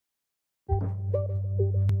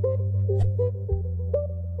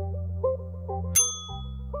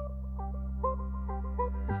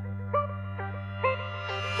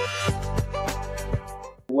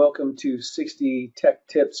Welcome to 60 Tech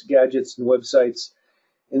Tips, Gadgets, and Websites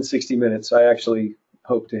in 60 Minutes. I actually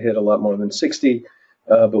hope to hit a lot more than 60,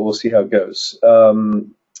 but we'll see how it goes.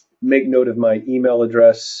 Make note of my email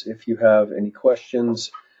address. If you have any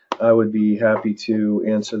questions, I would be happy to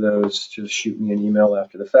answer those. Just shoot me an email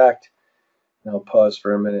after the fact. And I'll pause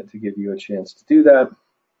for a minute to give you a chance to do that.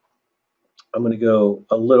 I'm going to go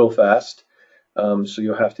a little fast, so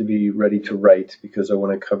you'll have to be ready to write because I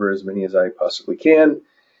want to cover as many as I possibly can.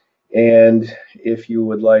 And if you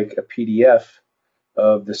would like a PDF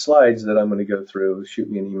of the slides that I'm going to go through, shoot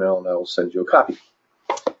me an email and I will send you a copy.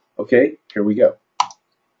 Okay, here we go.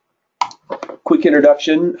 Quick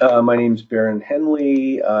introduction. My name's Barron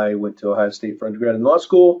Henley. I went to Ohio State for undergrad and law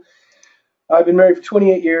school. I've been married for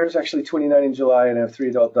 28 years, actually 29 in July, and I have 3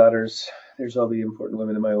 adult daughters. There's all the important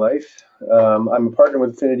women in my life. I'm a partner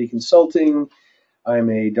with Affinity Consulting. I'm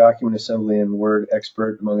a document assembly and Word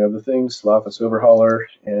expert, among other things, office overhauler,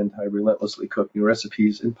 and I relentlessly cook new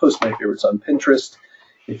recipes and post my favorites on Pinterest.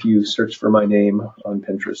 If you search for my name on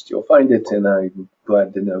Pinterest, you'll find it, and I'm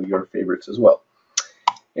glad to know your favorites as well.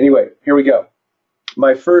 Anyway, here we go.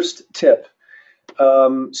 My first tip.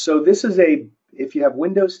 So this is if you have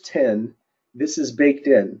Windows 10, this is baked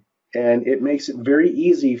in, and it makes it very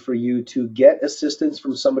easy for you to get assistance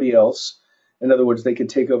from somebody else. In other words, they could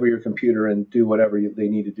take over your computer and do whatever they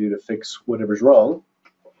need to do to fix whatever's wrong,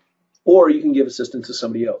 or you can give assistance to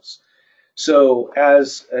somebody else. So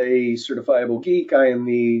as a certifiable geek, I am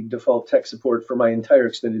the default tech support for my entire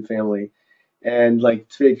extended family. And like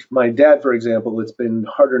take my dad, for example, it's been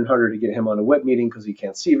harder and harder to get him on a web meeting because he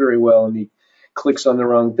can't see very well and he clicks on the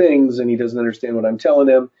wrong things and he doesn't understand what I'm telling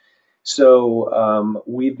him. So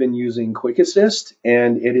we've been using Quick Assist,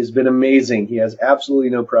 and it has been amazing. He has absolutely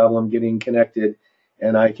no problem getting connected,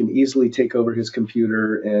 and I can easily take over his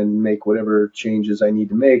computer and make whatever changes I need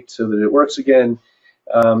to make so that it works again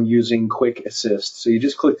using Quick Assist. So you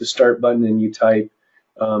just click the Start button and you type.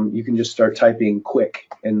 You can just start typing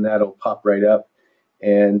quick, and that'll pop right up.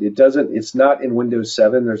 And it's not in Windows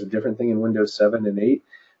 7. There's a different thing in Windows 7 and 8,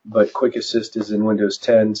 but Quick Assist is in Windows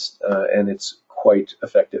 10, and it's quite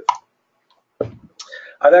effective.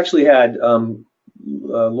 I've actually had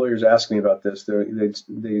lawyers ask me about this.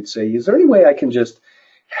 They'd say, is there any way I can just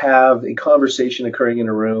have a conversation occurring in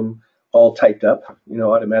a room all typed up,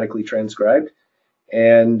 automatically transcribed?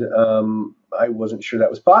 And I wasn't sure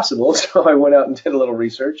that was possible, so I went out and did a little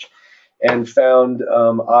research and found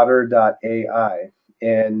otter.ai.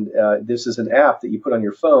 And this is an app that you put on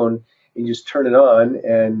your phone, and you just turn it on,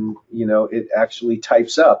 and it actually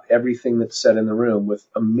types up everything that's said in the room with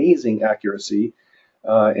amazing accuracy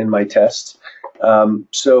in my tests.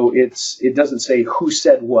 So it doesn't say who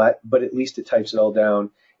said what, but at least it types it all down,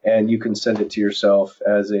 and you can send it to yourself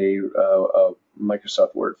as a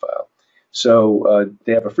Microsoft Word file. So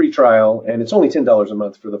they have a free trial, and it's only $10 a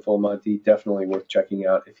month for the full Monty. Definitely worth checking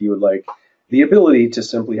out if you would like the ability to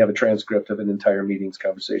simply have a transcript of an entire meeting's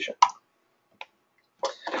conversation.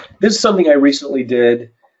 This is something I recently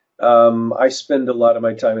did. I spend a lot of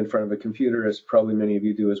my time in front of a computer, as probably many of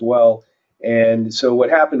you do as well. And so what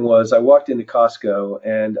happened was I walked into Costco,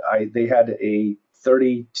 and they had a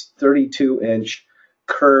 32-inch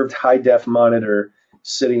curved high-def monitor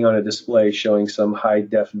sitting on a display showing some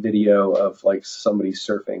high-def video of like somebody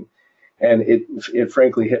surfing. And it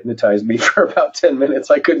frankly hypnotized me for about 10 minutes.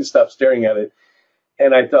 I couldn't stop staring at it.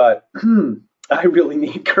 And I thought, I really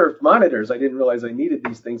need curved monitors. I didn't realize I needed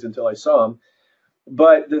these things until I saw them.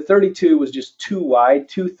 But the 32 was just too wide.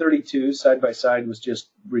 Two 32s side by side was just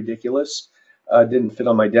ridiculous. Didn't fit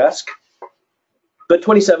on my desk. But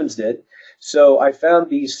 27s did. So I found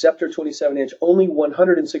these Scepter 27-inch, only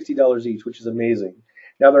 $160 each, which is amazing.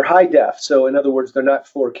 Now they're high def, so in other words, they're not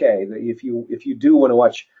 4K. If you do want to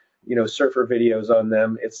watch, surfer videos on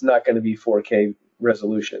them, it's not going to be 4K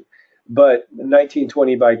resolution. But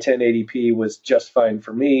 1920 by 1080p was just fine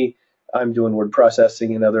for me. I'm doing word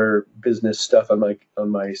processing and other business stuff on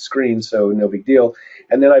my screen, so no big deal.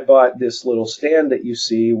 And then I bought this little stand that you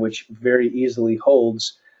see, which very easily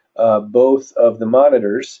holds both of the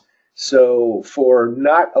monitors. So for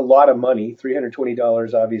not a lot of money,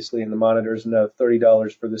 $320 obviously in the monitors, and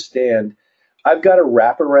 $30 for the stand, I've got a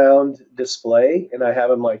wraparound display, and I have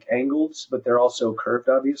them like angled, but they're also curved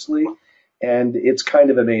obviously, and it's kind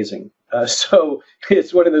of amazing. So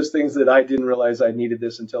it's one of those things that I didn't realize I needed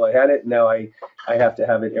this until I had it. Now I have to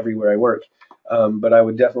have it everywhere I work. But I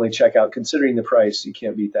would definitely check out, considering the price, you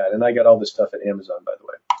can't beat that. And I got all this stuff at Amazon, by the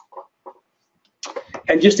way.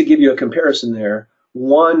 And just to give you a comparison there,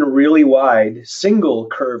 one really wide single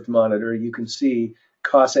curved monitor you can see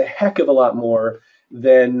costs a heck of a lot more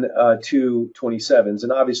than two 27s.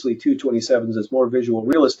 And obviously, two 27s is more visual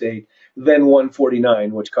real estate than one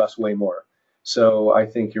 49, which costs way more. So I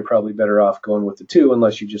think you're probably better off going with the two,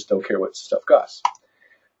 unless you just don't care what stuff costs.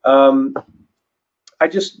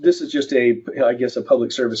 This is just I guess, a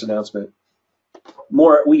public service announcement.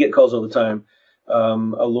 We get calls all the time.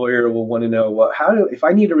 A lawyer will want to know, well, if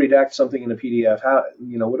I need to redact something in a PDF,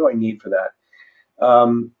 what do I need for that?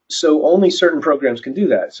 So only certain programs can do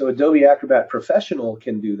that. So Adobe Acrobat Professional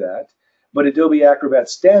can do that, but Adobe Acrobat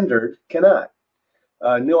Standard cannot.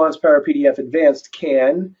 Nuance Power PDF Advanced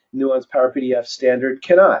can. Nuance Power PDF Standard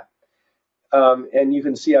cannot. And you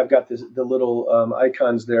can see I've got the little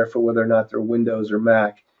icons there for whether or not they're Windows or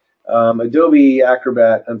Mac. Adobe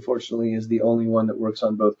Acrobat, unfortunately, is the only one that works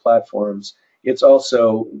on both platforms. It's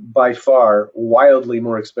also, by far, wildly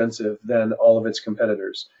more expensive than all of its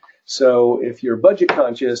competitors. So if you're budget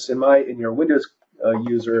conscious and you're a Windows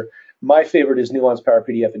user, my favorite is Nuance Power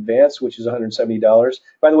PDF Advanced, which is $170.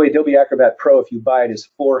 By the way, Adobe Acrobat Pro, if you buy it, is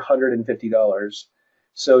 $450.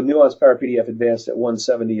 So Nuance Power PDF Advanced at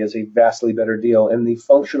 $170 is a vastly better deal and the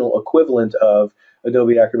functional equivalent of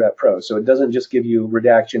Adobe Acrobat Pro. So it doesn't just give you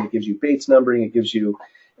redaction, it gives you Bates numbering, it gives you,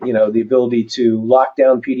 the ability to lock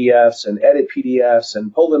down PDFs and edit PDFs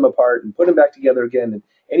and pull them apart and put them back together again. And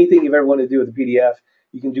anything you've ever wanted to do with a PDF,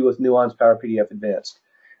 you can do with Nuance Power PDF Advanced.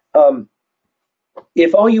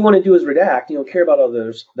 If all you want to do is redact, you don't care about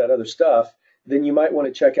that other stuff, then you might want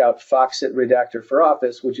to check out Foxit Redactor for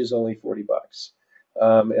Office, which is only $40.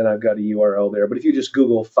 And I've got a URL there. But if you just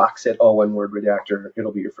Google Foxit, all one word, Redactor,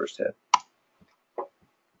 it'll be your first hit.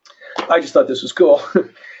 I just thought this was cool.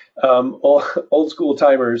 Old school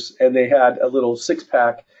timers, and they had a little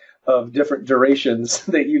 6-pack of different durations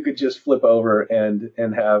that you could just flip over and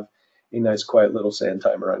have a nice quiet little sand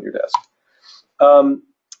timer on your desk.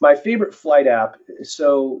 My favorite flight app,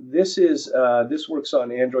 so this works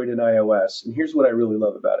on Android and iOS, and here's what I really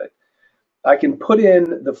love about it. I can put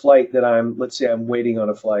in the flight that let's say I'm waiting on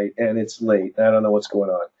a flight and it's late and I don't know what's going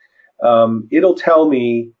on. It'll tell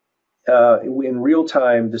me in real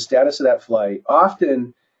time the status of that flight,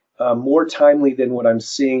 often more timely than what I'm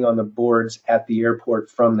seeing on the boards at the airport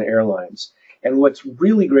from the airlines. And what's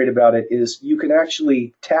really great about it is you can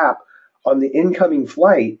actually tap on the incoming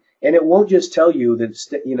flight, and it won't just tell you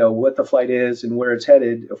that what the flight is and where it's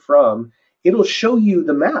headed from. It'll show you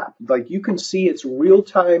the map. Like, you can see its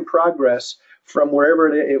real-time progress from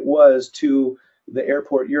wherever it was to the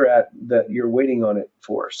airport you're at that you're waiting on it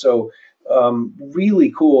for. So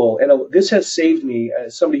really cool. And this has saved me,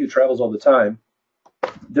 as somebody who travels all the time.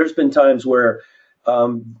 There's been times where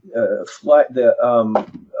Flight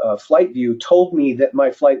View told me that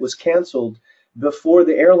my flight was canceled before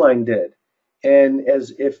the airline did. And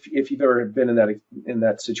as if you've ever been in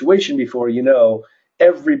that situation before,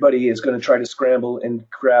 everybody is going to try to scramble and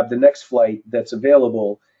grab the next flight that's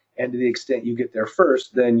available. And to the extent you get there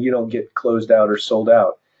first, then you don't get closed out or sold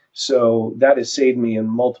out. So that has saved me in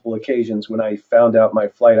multiple occasions when I found out my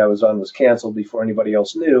flight I was on was canceled before anybody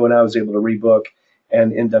else knew, and I was able to rebook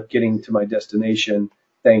and end up getting to my destination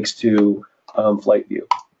thanks to Flight View.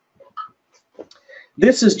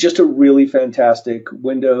 This is just a really fantastic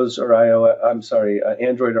Windows or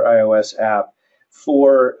Android or iOS app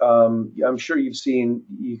for, I'm sure you've seen,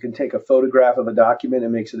 you can take a photograph of a document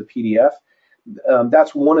and makes it a PDF.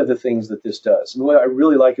 That's one of the things that this does. And what I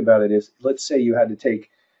really like about it is, let's say you had a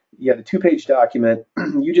 2-page document,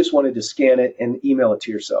 you just wanted to scan it and email it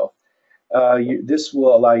to yourself. This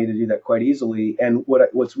will allow you to do that quite easily. And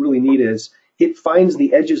what's really neat is it finds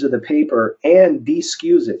the edges of the paper and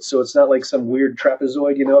de-skews it. So it's not like some weird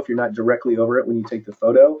trapezoid, if you're not directly over it when you take the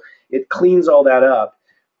photo. It cleans all that up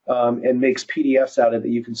and makes PDFs out of it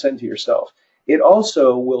that you can send to yourself. It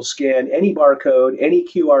also will scan any barcode, any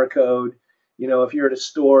QR code. If you're at a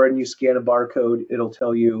store and you scan a barcode, it'll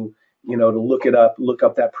tell you, to look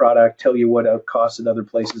up that product, tell you what it costs in other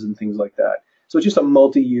places and things like that. So it's just a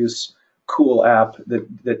multi-use, cool app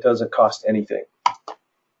that doesn't cost anything.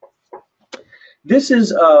 This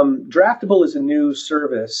is Draftable is a new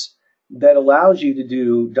service that allows you to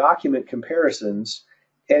do document comparisons,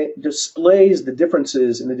 and it displays the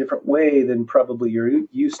differences in a different way than probably you're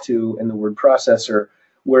used to in the word processor,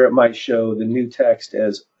 where it might show the new text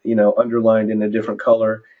as underlined in a different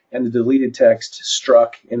color and the deleted text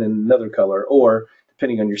struck in another color, or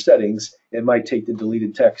depending on your settings, it might take the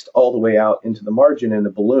deleted text all the way out into the margin in a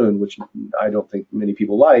balloon, which I don't think many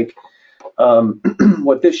people like.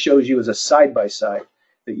 What this shows you is a side-by-side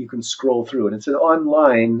that you can scroll through, and it's an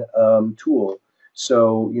online tool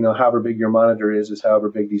So, however big your monitor is however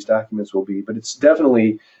big these documents will be. But it's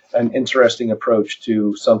definitely an interesting approach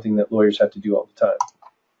to something that lawyers have to do all the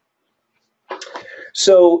time.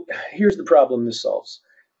 So here's the problem this solves.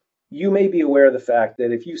 You may be aware of the fact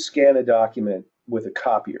that if you scan a document with a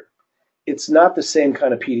copier, it's not the same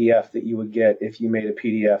kind of PDF that you would get if you made a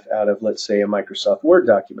PDF out of, let's say, a Microsoft Word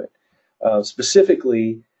document.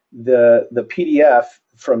 Specifically, the PDF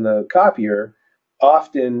from the copier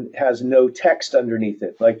often has no text underneath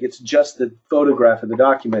it. Like, it's just the photograph of the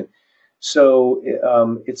document. So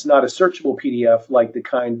it's not a searchable PDF like the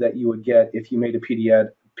kind that you would get if you made a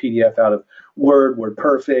PDF out of Word,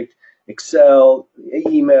 WordPerfect, Excel,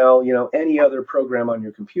 email, any other program on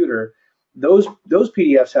your computer. Those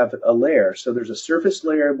PDFs have a layer. So there's a surface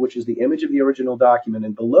layer, which is the image of the original document,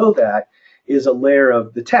 and below that is a layer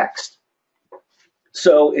of the text.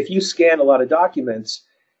 So if you scan a lot of documents,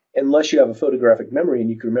 unless you have a photographic memory and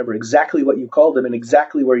you can remember exactly what you called them and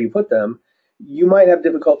exactly where you put them, you might have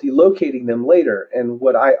difficulty locating them later. And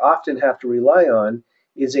what I often have to rely on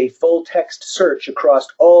is a full text search across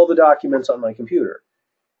all the documents on my computer.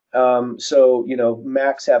 So,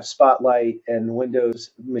 Macs have Spotlight and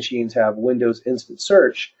Windows machines have Windows Instant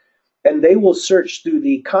Search, and they will search through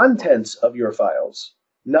the contents of your files,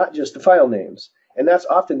 not just the file names. And that's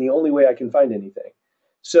often the only way I can find anything.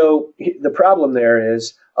 So the problem there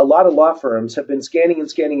is a lot of law firms have been scanning and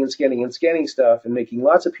scanning and scanning and scanning stuff and making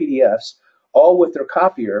lots of PDFs, all with their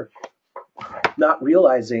copier, not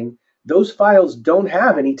realizing those files don't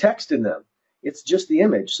have any text in them. It's just the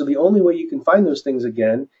image. So the only way you can find those things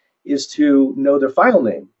again is to know their file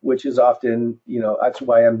name, which is often, that's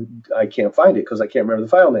why I can't find it, because I can't remember the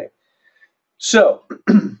file name. So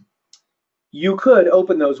you could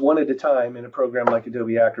open those one at a time in a program like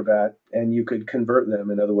Adobe Acrobat, and you could convert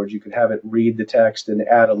them. In other words, you could have it read the text and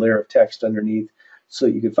add a layer of text underneath so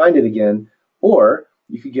you could find it again. Or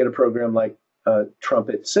you could get a program like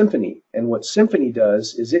Trumpet Symphony. And what Symphony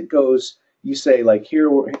does is it goes, you say, like,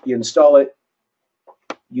 here, you install it,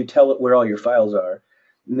 you tell it where all your files are,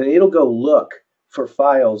 and then it'll go look for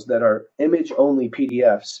files that are image-only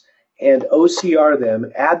PDFs and OCR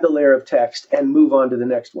them, add the layer of text, and move on to the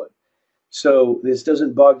next one. So this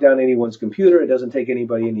doesn't bog down anyone's computer. It doesn't take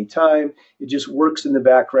anybody any time. It just works in the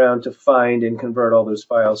background to find and convert all those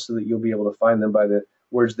files so that you'll be able to find them by the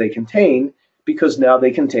words they contain, because now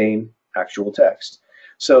they contain actual text.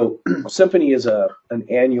 So Symphony is an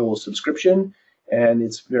annual subscription, and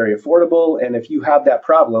it's very affordable. And if you have that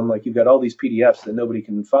problem, like you've got all these PDFs that nobody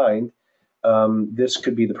can find, this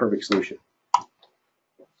could be the perfect solution.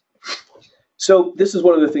 So this is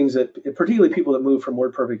one of the things that particularly people that move from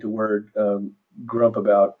WordPerfect to Word grump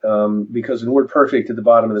about, because in WordPerfect at the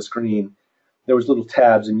bottom of the screen, there was little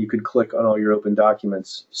tabs and you could click on all your open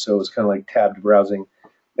documents. So it's kind of like tabbed browsing,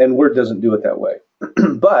 and Word doesn't do it that way.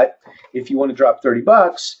 But if you want to drop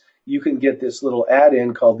 $30, you can get this little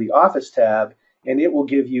add-in called the Office tab, and it will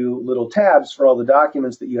give you little tabs for all the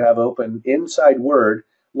documents that you have open inside Word,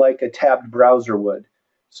 like a tabbed browser would.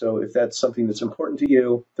 So if that's something that's important to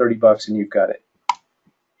you, $30 and you've got it.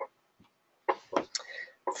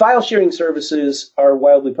 File sharing services are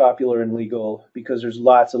wildly popular and legal because there's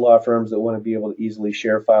lots of law firms that want to be able to easily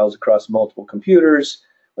share files across multiple computers,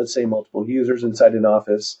 let's say multiple users inside an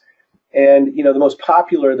office. And the most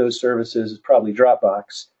popular of those services is probably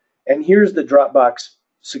Dropbox. And here's the Dropbox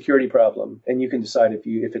security problem, and you can decide if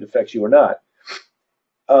it affects you or not.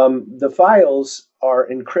 The files are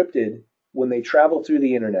encrypted when they travel through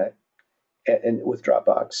the internet and with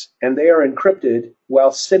Dropbox, and they are encrypted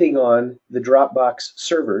while sitting on the Dropbox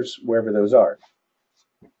servers, wherever those are.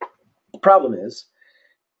 The problem is,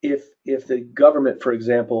 if the government, for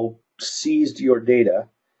example, seized your data,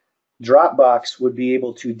 Dropbox would be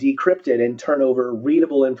able to decrypt it and turn over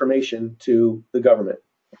readable information to the government,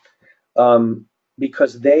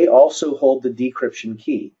 because they also hold the decryption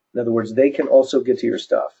key. In other words, they can also get to your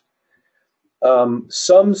stuff.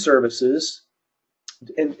 Some services,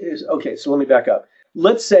 okay, so let me back up.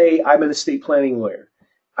 Let's say I'm an estate planning lawyer.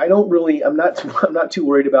 I'm not too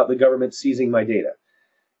worried about the government seizing my data.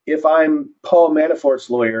 If I'm Paul Manafort's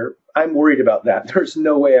lawyer, I'm worried about that. There's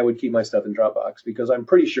no way I would keep my stuff in Dropbox because I'm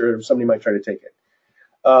pretty sure somebody might try to take it.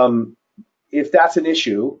 If that's an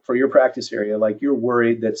issue for your practice area, like you're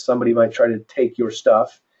worried that somebody might try to take your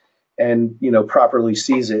stuff and properly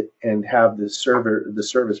seize it and have the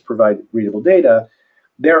service provide readable data,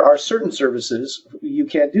 there are certain services you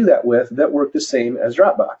can't do that with that work the same as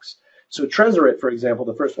Dropbox. So Tresorit, for example,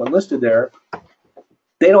 the first one listed there,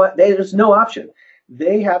 there's no option.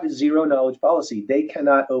 They have a zero knowledge policy. They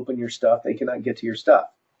cannot open your stuff. They cannot get to your stuff.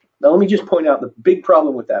 Now, let me just point out the big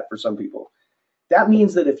problem with that for some people. That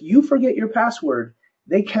means that if you forget your password,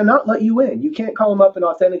 they cannot let you in. You can't call them up and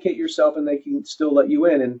authenticate yourself and they can still let you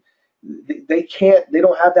in. And they can't, they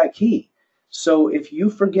don't have that key. So if you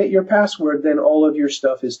forget your password, then all of your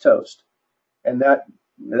stuff is toast. And that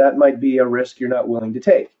might be a risk you're not willing to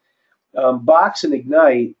take. Box and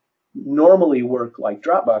Ignite normally work like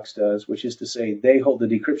Dropbox does, which is to say they hold the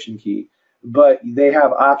decryption key, but they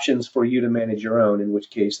have options for you to manage your own, in which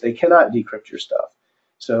case they cannot decrypt your stuff.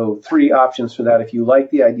 So 3 options for that if you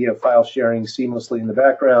like the idea of file sharing seamlessly in the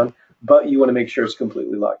background, but you want to make sure it's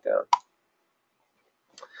completely locked down.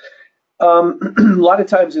 A lot of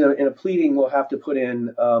times in a pleading, we'll have to put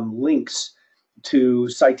in links to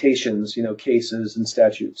citations, cases and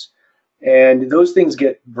statutes. And those things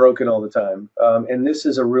get broken all the time. And this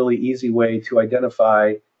is a really easy way to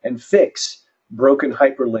identify and fix broken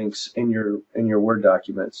hyperlinks in your Word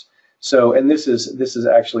documents. So, and this is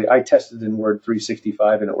actually, I tested in Word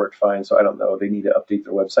 365 and it worked fine. So I don't know, they need to update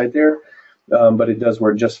their website there. But it does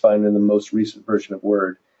work just fine in the most recent version of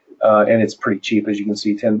Word. And it's pretty cheap, as you can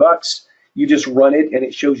see, $10. You just run it and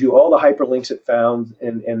it shows you all the hyperlinks it found.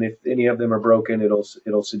 And if any of them are broken,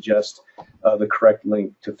 it'll suggest the correct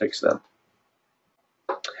link to fix them.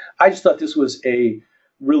 I just thought this was a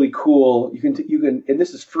really cool, you can, and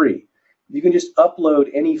this is free. You can just upload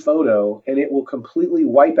any photo and it will completely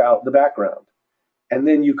wipe out the background. And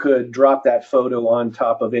then you could drop that photo on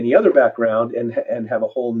top of any other background and have a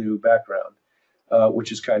whole new background,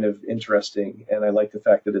 which is kind of interesting. And I like the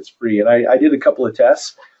fact that it's free. And I did a couple of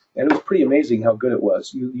tests and it was pretty amazing how good it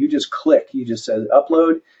was. You just click, you just said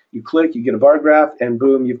upload, you click, you get a bar graph, and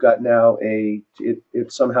boom, you've got now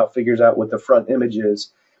it somehow figures out what the front image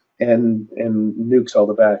is and nukes all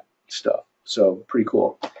the back stuff. So pretty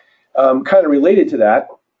cool. Kind of related to that,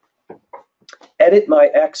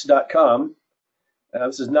 editmyx.com.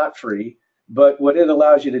 This is not free, but what it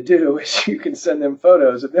allows you to do is you can send them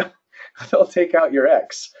photos and they'll take out your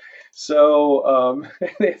X. So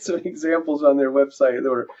they had some examples on their website that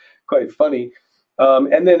were quite funny.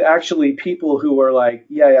 And then actually people who are like,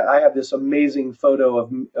 yeah, I have this amazing photo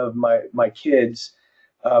of my kids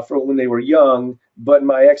from when they were young, but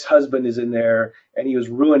my ex-husband is in there and he was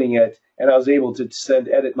ruining it. And I was able to send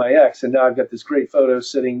edit my ex, and now I've got this great photo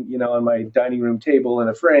sitting, on my dining room table in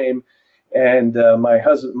a frame, and my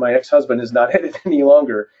ex-husband is not edited any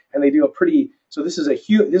longer. And they do a pretty, so this is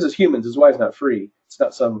humans. This is why it's not free. It's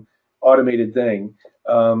not some automated thing,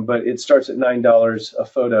 but it starts at $9 a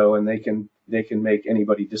photo, and they can make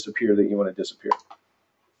anybody disappear that you want to disappear.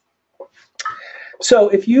 So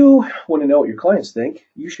if you want to know what your clients think,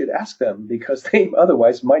 you should ask them because they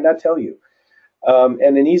otherwise might not tell you.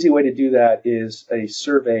 And an easy way to do that is a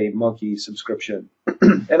SurveyMonkey subscription.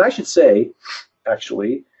 And I should say,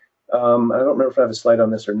 actually, I don't remember if I have a slide on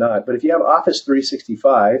this or not, but if you have Office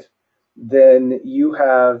 365, then you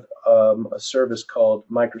have a service called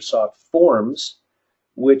Microsoft Forms,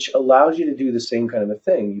 which allows you to do the same kind of a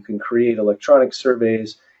thing. You can create electronic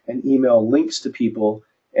surveys and email links to people,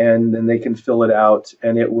 and then they can fill it out,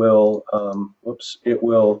 and it will,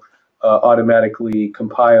 automatically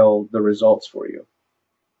compile the results for you.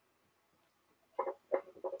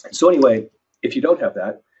 So anyway, if you don't have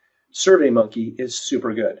that, SurveyMonkey is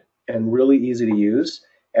super good and really easy to use,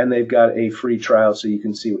 and they've got a free trial so you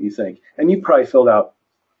can see what you think. And you probably filled out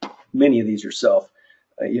many of these yourself.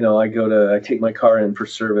 I take my car in for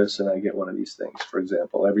service and I get one of these things, for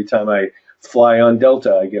example. Every time I fly on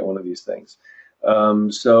Delta, I get one of these things.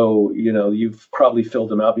 So you've probably filled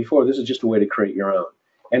them out before. This is just a way to create your own.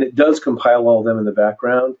 And it does compile all of them in the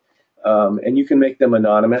background, and you can make them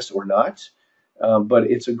anonymous or not. But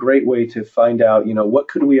it's a great way to find out, what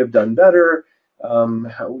could we have done better?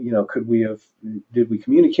 How, did we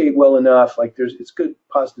communicate well enough? It's good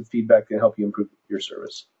positive feedback to help you improve your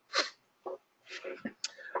service.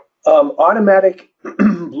 Automatic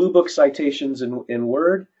Blue Book citations in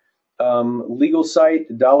Word, legal site,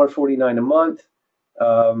 $1.49 a month.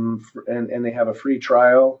 And they have a free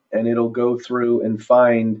trial, and it'll go through and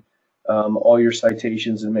find all your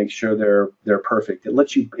citations and make sure they're perfect.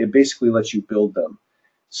 It basically lets you build them.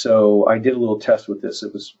 So I did a little test with this.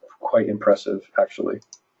 It was quite impressive, actually.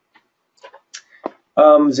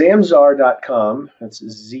 Zamzar.com, that's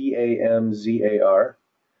Z-A-M-Z-A-R,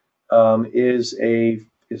 is a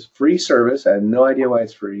free service. I have no idea why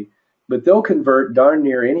it's free, but they'll convert darn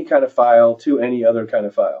near any kind of file to any other kind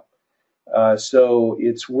of file. So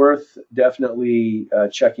it's worth definitely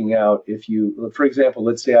checking out. If you, for example,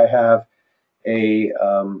 let's say I have a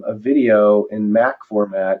video in Mac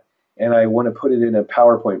format and I want to put it in a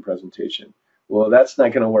PowerPoint presentation. Well, that's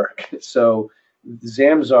not going to work. So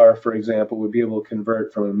Zamzar, for example, would be able to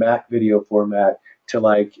convert from a Mac video format to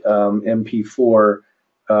like MP4,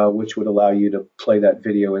 which would allow you to play that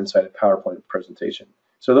video inside a PowerPoint presentation.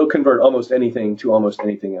 So they'll convert almost anything to almost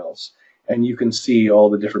anything else. And you can see all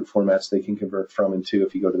the different formats they can convert from and to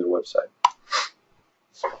if you go to their website.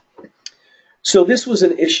 So this was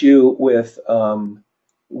an issue with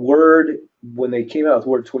Word when they came out with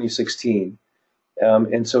Word 2016.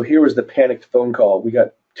 And so here was the panicked phone call. We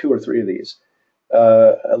got 2 or 3 of these.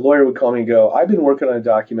 A lawyer would call me and go, I've been working on a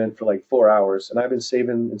document for like 4 hours, and I've been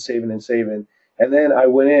saving and saving and saving. And then I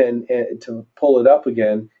went in to pull it up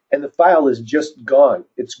again, and the file is just gone.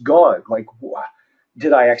 It's gone. Like,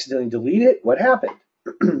 did I accidentally delete it? What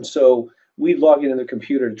happened? So we'd log into the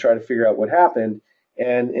computer to try to figure out what happened.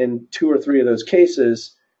 And in 2 or 3 of those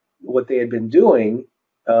cases, what they had been doing,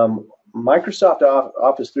 Microsoft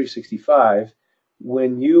Office 365,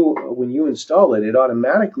 when you install it, it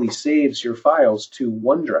automatically saves your files to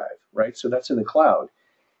OneDrive, right? So that's in the cloud.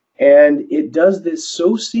 And it does this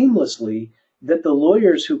so seamlessly that the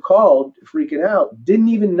lawyers who called freaking out didn't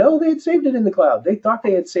even know they had saved it in the cloud. They thought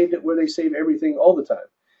they had saved it where they save everything all the time.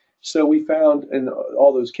 So we found in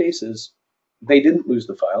all those cases, they didn't lose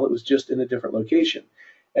the file. It was just in a different location.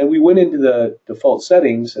 And we went into the default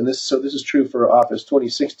settings, and this is true for Office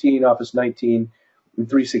 2016, Office 19, and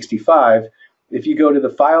 365. If you go to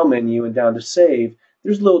the File menu and down to Save,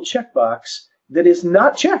 there's a little checkbox that is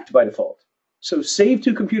not checked by default. So Save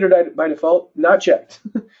to Computer by default, not checked.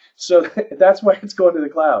 So that's why it's going to the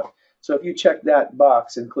cloud. So if you check that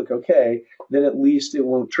box and click OK, then at least it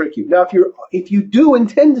won't trick you. Now, if you do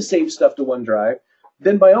intend to save stuff to OneDrive,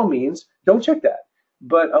 then by all means, don't check that.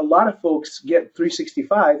 But a lot of folks get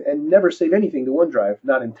 365 and never save anything to OneDrive,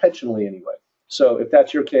 not intentionally anyway. So if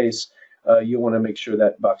that's your case, you'll want to make sure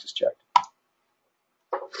that box is checked.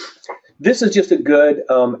 This is just a good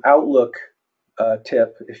Outlook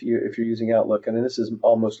tip if you're using Outlook, and this is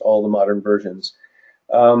almost all the modern versions.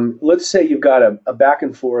 Let's say you've got a back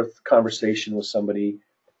and forth conversation with somebody,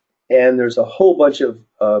 and there's a whole bunch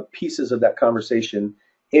of pieces of that conversation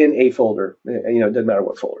in a folder. You know, it doesn't matter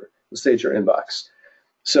what folder. Let's say it's your inbox.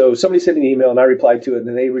 So somebody sent an email, and I replied to it, and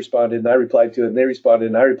then they responded, and I replied to it, and they responded,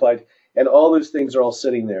 and I replied, and all those things are all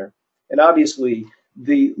sitting there. And obviously,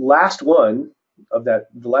 the last one of that,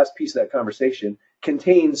 the last piece of that conversation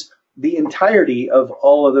contains the entirety of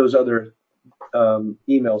all of those other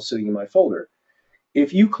emails sitting in my folder.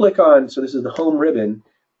 If you click on, so this is the home ribbon,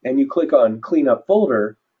 and you click on Clean Up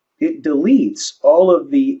Folder, it deletes all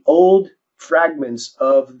of the old fragments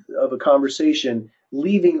of a conversation,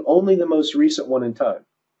 leaving only the most recent one in time.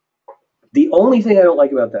 The only thing I don't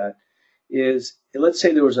like about that is, let's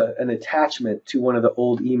say there was an attachment to one of the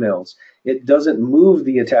old emails. It doesn't move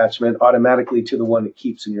the attachment automatically to the one it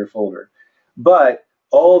keeps in your folder. But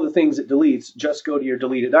all the things it deletes just go to your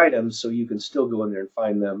deleted items, so you can still go in there and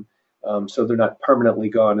find them. So they're not permanently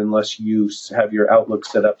gone unless you have your Outlook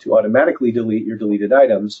set up to automatically delete your deleted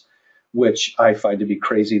items, which I find to be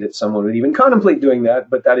crazy that someone would even contemplate doing that.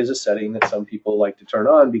 But that is a setting that some people like to turn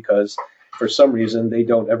on because for some reason they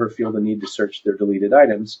don't ever feel the need to search their deleted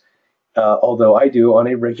items, although I do on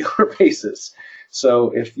a regular basis. So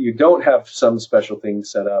if you don't have some special thing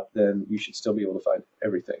set up, then you should still be able to find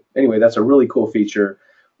everything. Anyway, that's a really cool feature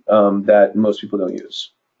that most people don't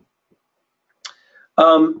use.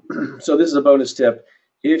 So this is a bonus tip.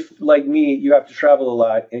 If, like me, you have to travel a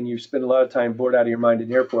lot and you spend a lot of time bored out of your mind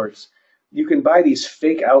in airports, you can buy these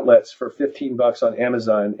fake outlets for 15 bucks on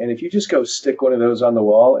Amazon. And if you just go stick one of those on the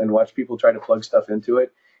wall and watch people try to plug stuff into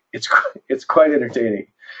it, it's quite entertaining.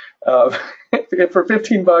 For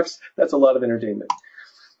 15 bucks, that's a lot of entertainment.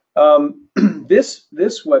 This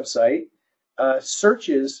website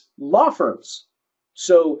searches law firms.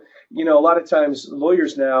 So, you know, a lot of times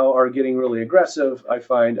lawyers now are getting really aggressive, I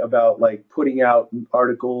find, about like putting out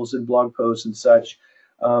articles and blog posts and such,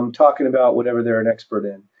 talking about whatever they're an expert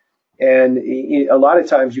in. And a lot of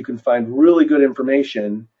times you can find really good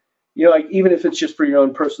information, you know, like even if it's just for your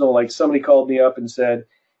own personal, like somebody called me up and said,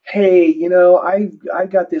 hey, you know, I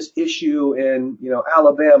got this issue in, you know,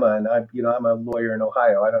 Alabama, and I'm a lawyer in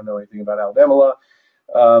Ohio. I don't know anything about Alabama law.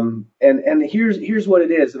 And here's what it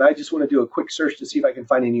is. And I just want to do a quick search to see if I can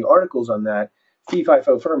find any articles on that. Fee Fi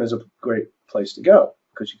Fo Firm is a great place to go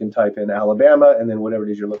because you can type in Alabama and then whatever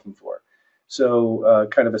it is you're looking for. So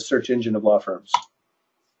kind of a search engine of law firms.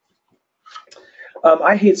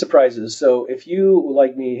 I hate surprises. So if you,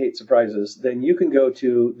 like me, hate surprises, then you can go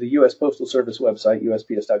to the U.S. Postal Service website,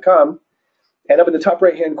 USPS.com, and up in the top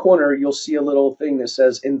right-hand corner, you'll see a little thing that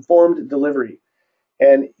says Informed Delivery.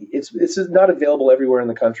 And it's not available everywhere in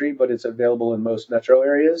the country, but it's available in most metro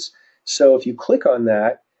areas. So if you click on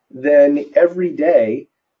that, then every day,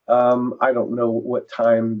 I don't know what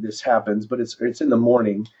time this happens, but it's in the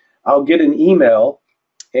morning. I'll get an email,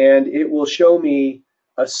 and it will show me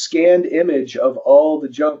a scanned image of all the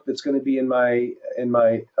junk that's going to be in my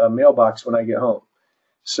mailbox when I get home.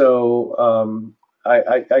 So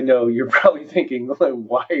I know you're probably thinking,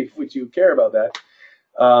 why would you care about that?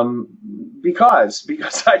 Because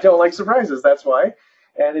I don't like surprises. That's why,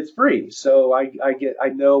 and it's free. So I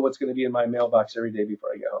know what's going to be in my mailbox every day before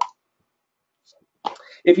I get home.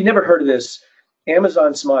 If you never heard of this,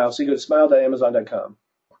 Amazon Smile. So you go to smile.amazon.com,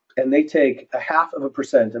 and they take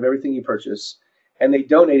 0.5% of everything you purchase, and they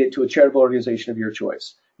donate it to a charitable organization of your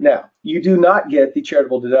choice. Now, you do not get the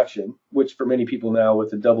charitable deduction, which for many people now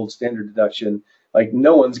with the doubled standard deduction, like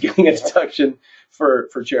no one's getting a deduction for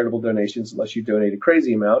charitable donations unless you donate a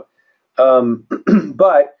crazy amount.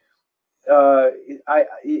 But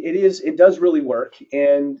it does really work.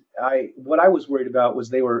 And what I was worried about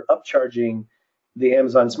was they were upcharging the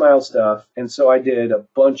Amazon Smile stuff, and so I did a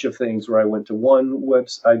bunch of things where I went to one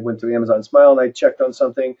website, I went to Amazon Smile and I checked on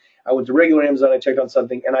something. I went to regular Amazon, I checked on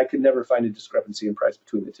something, and I could never find a discrepancy in price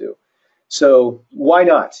between the two. So why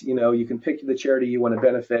not? You can pick the charity you want to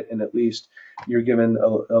benefit, and at least you're giving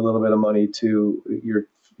a little bit of money to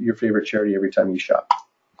your favorite charity every time you shop.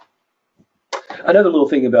 Another little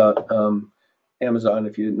thing about Amazon,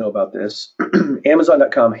 if you didn't know about this,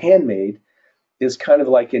 Amazon.com Handmade is kind of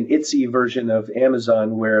like an Etsy version of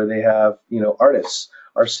Amazon, where they have, artists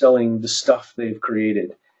are selling the stuff they've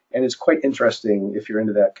created. And it's quite interesting if you're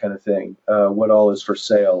into that kind of thing, what all is for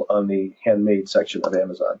sale on the handmade section of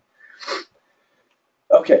Amazon.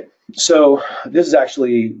 Okay, so this is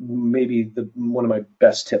actually maybe one of my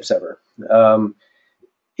best tips ever.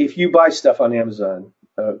 If you buy stuff on Amazon,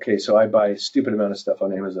 okay, so I buy a stupid amount of stuff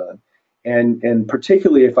on Amazon, and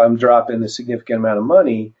particularly if I'm dropping a significant amount of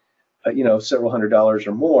money, several $100s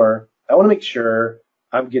or more, I want to make sure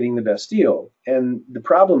I'm getting the best deal. And the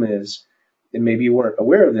problem is, and maybe you weren't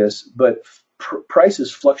aware of this, but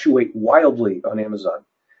prices fluctuate wildly on Amazon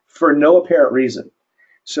for no apparent reason.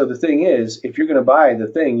 So the thing is, if you're going to buy the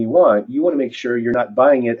thing you want to make sure you're not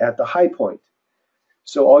buying it at the high point.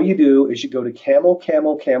 So all you do is you go to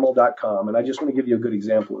camel.com, and I just want to give you a good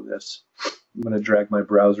example of this. I'm going to drag my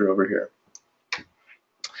browser over here.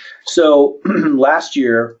 So last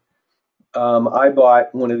year, I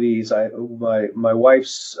bought one of these. My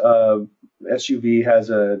wife's SUV has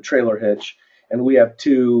a trailer hitch, and we have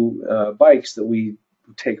two bikes that we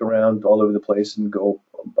take around all over the place and go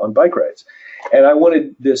on bike rides. And I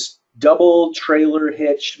wanted this double trailer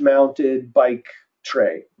hitch mounted bike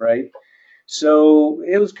tray, right? So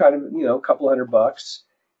it was kind of, a couple $100.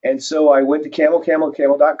 And so I went to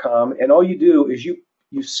camel.com, and all you do is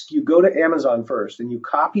you go to Amazon first, and you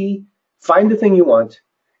find the thing you want,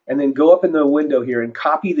 and then go up in the window here and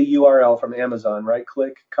copy the URL from Amazon, right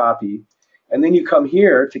click, copy. And then you come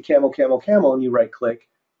here to camel, and you right click,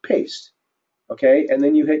 paste. Okay, and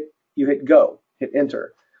then you hit go, hit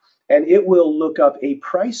enter. And it will look up a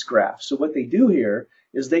price graph. So what they do here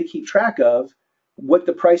is they keep track of what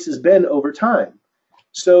the price has been over time.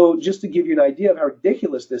 So just to give you an idea of how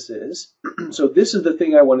ridiculous this is, so this is the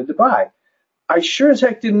thing I wanted to buy. I sure as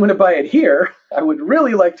heck didn't want to buy it here. I would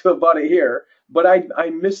really like to have bought it here, but I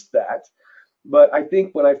missed that. But I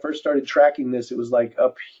think when I first started tracking this, it was like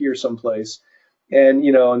up here someplace. And,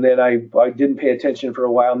 and then I didn't pay attention for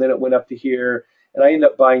a while, and then it went up to here, and I ended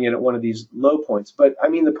up buying it at one of these low points. But I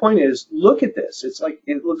mean, the point is, look at this.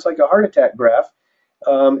 It looks like a heart attack graph.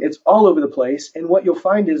 It's all over the place. And what you'll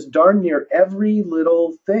find is darn near every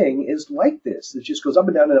little thing is like this. It just goes up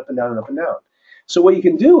and down and up and down and up and down. So what you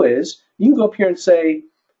can do is you can go up here and say,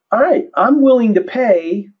 all right, I'm willing to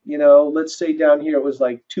pay, let's say down here it was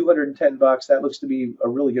like $210. That looks to be a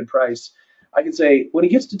really good price. I can say, when it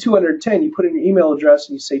gets to 210, you put in your email address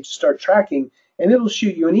and you say, start tracking, and it'll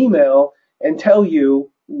shoot you an email and tell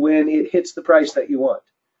you when it hits the price that you want.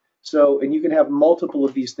 So, and you can have multiple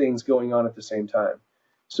of these things going on at the same time.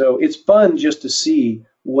 So it's fun just to see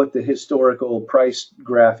what the historical price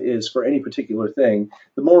graph is for any particular thing.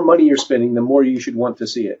 The more money you're spending, the more you should want to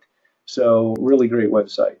see it. So really great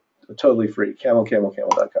website, totally free,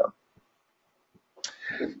 camel.com.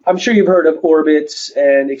 I'm sure you've heard of Orbitz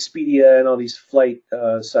and Expedia and all these flight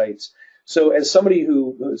sites. So as somebody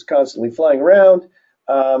who is constantly flying around,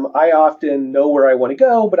 I often know where I want to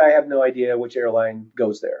go, but I have no idea which airline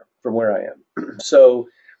goes there from where I am. So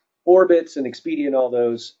Orbitz and Expedia and all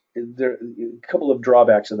those, there are a couple of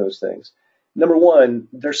drawbacks of those things. Number one,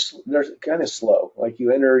 they're kind of slow. Like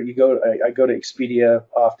I go to Expedia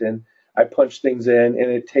often. I punch things in,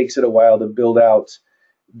 and it takes it a while to build out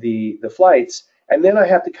the flights. And then I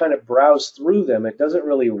have to kind of browse through them. It doesn't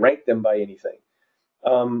really rank them by anything.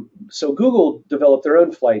 So Google developed their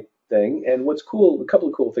own flight thing, and what's cool, a couple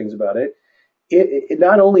of cool things about it, it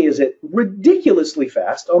not only is it ridiculously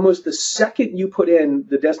fast, almost the second you put in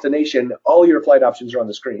the destination, all your flight options are on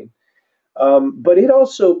the screen. But it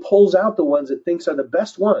also pulls out the ones it thinks are the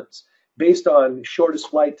best ones based on shortest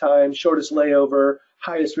flight time, shortest layover,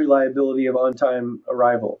 highest reliability of on-time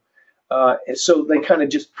arrival. So they kind of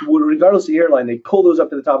just, regardless of the airline, they pull those up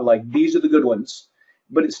to the top, like, these are the good ones,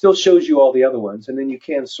 but it still shows you all the other ones, and then you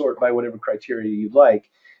can sort by whatever criteria you'd like.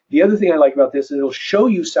 The other thing I like about this is it'll show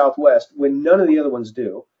you Southwest when none of the other ones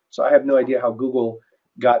do. So I have no idea how Google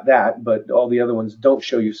got that, but all the other ones don't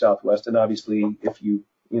show you Southwest. And obviously, if you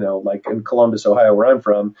know, like in Columbus, Ohio, where I'm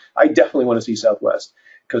from, I definitely want to see Southwest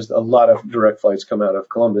because a lot of direct flights come out of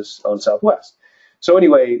Columbus on Southwest. So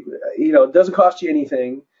anyway, you know, it doesn't cost you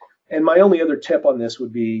anything. And my only other tip on this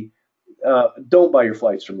would be don't buy your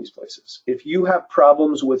flights from these places. If you have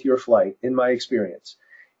problems with your flight, in my experience,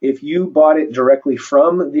 if you bought it directly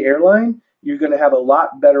from the airline, you're going to have a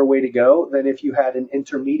lot better way to go than if you had an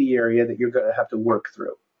intermediary that you're going to have to work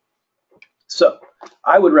through. So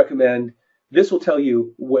I would recommend, this will tell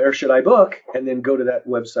you where should I book, and then go to that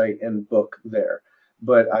website and book there.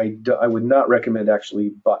 But I would not recommend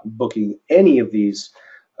actually booking any of these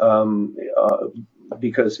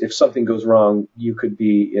because if something goes wrong, you could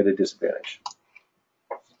be at a disadvantage.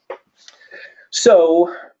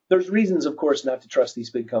 So there's reasons, of course, not to trust these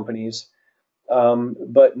big companies,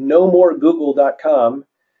 but nomooregoogle.com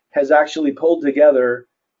has actually pulled together,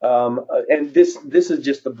 and this is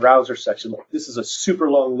just the browser section. This is a super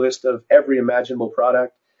long list of every imaginable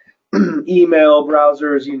product, email,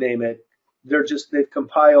 browsers, you name it. They've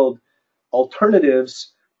compiled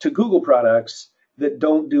alternatives to Google products that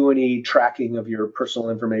don't do any tracking of your personal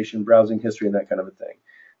information, browsing history, and that kind of a thing.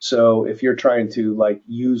 So if you're trying to like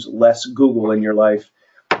use less Google in your life,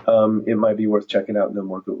 it might be worth checking out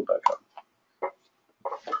nomooregoogle.com.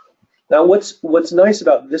 Now, what's nice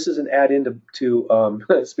about this is an add-in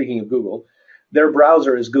to speaking of Google, their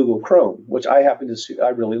browser is Google Chrome, which I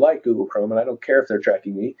really like Google Chrome, and I don't care if they're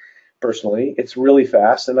tracking me personally. It's really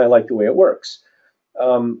fast, and I like the way it works.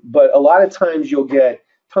 But a lot of times you'll get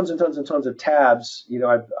tons and tons and tons of tabs. You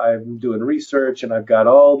know, I'm doing research, and I've got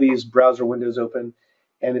all these browser windows open,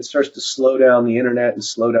 and it starts to slow down the internet and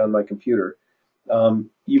slow down my computer.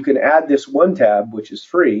 You can add this one tab, which is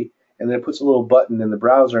free, and then it puts a little button in the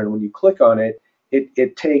browser, and when you click on it,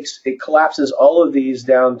 it collapses all of these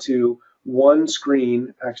down to one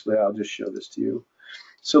screen. Actually, I'll just show this to you.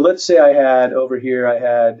 So let's say I had over here, I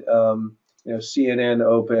had you know, CNN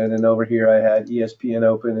open, and over here I had ESPN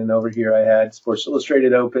open, and over here I had Sports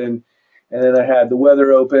Illustrated open, and then I had the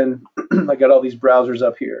weather open. I got all these browsers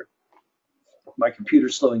up here. My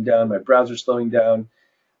computer's slowing down, my browser's slowing down.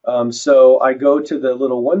 So I go to the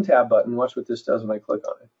little one tab button. Watch what this does when I click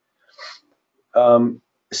on it.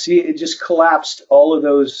 See, it just collapsed all of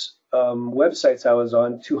those websites I was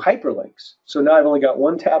on to hyperlinks. So now I've only got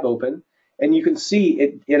one tab open, and you can see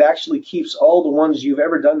it actually keeps all the ones you've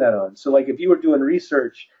ever done that on. So like if you were doing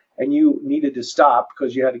research and you needed to stop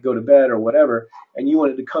because you had to go to bed or whatever, and you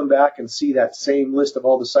wanted to come back and see that same list of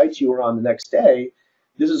all the sites you were on the next day,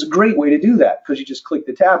 this is a great way to do that because you just click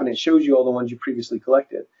the tab and it shows you all the ones you previously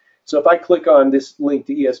collected. So if I click on this link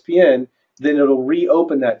to ESPN, then it'll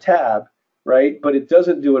reopen that tab, right? But it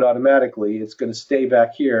doesn't do it automatically. It's going to stay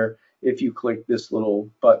back here if you click this little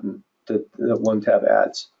button that one tab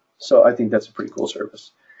adds. So I think that's a pretty cool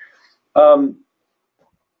service.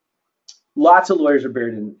 Lots of lawyers are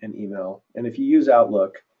buried in email, and if you use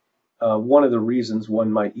Outlook, one of the reasons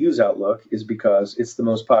one might use Outlook is because it's the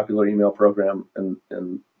most popular email program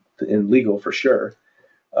in legal for sure.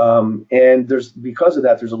 And because of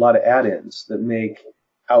that, there's a lot of add-ins that make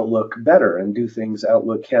Outlook better and do things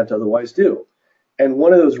Outlook can't otherwise do. And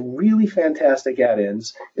one of those really fantastic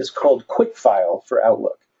add-ins is called Quick File for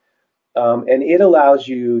Outlook. And it allows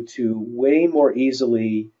you to way more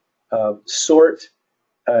easily sort,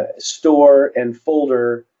 store, and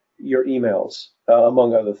folder your emails,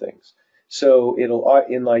 among other things. So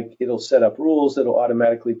it'll set up rules that'll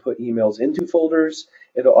automatically put emails into folders.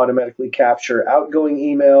 It'll automatically capture outgoing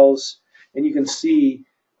emails, and you can see.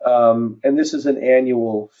 And this is an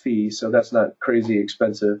annual fee, so that's not crazy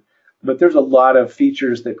expensive. But there's a lot of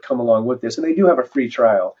features that come along with this, and they do have a free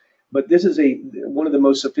trial. But this is one of the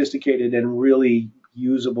most sophisticated and really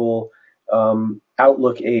usable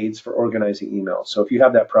Outlook aids for organizing emails. So if you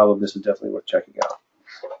have that problem, this is definitely worth checking out.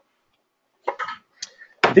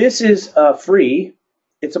 This is free.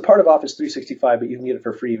 It's a part of Office 365, but you can get it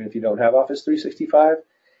for free even if you don't have Office 365.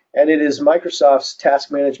 And it is Microsoft's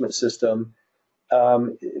task management system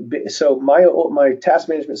So my task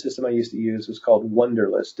management system I used to use was called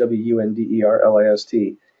Wunderlist,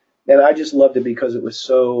 Wunderlist, and I just loved it because it was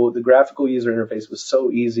the graphical user interface was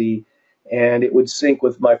so easy, and it would sync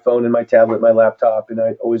with my phone and my tablet, my laptop, and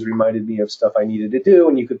it always reminded me of stuff I needed to do.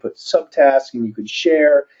 And you could put subtasks, and you could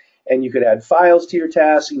share, and you could add files to your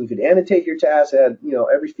tasks, and you could annotate your tasks, add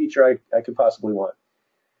every feature I could possibly want.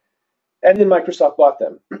 And then Microsoft bought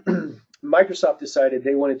them. Microsoft decided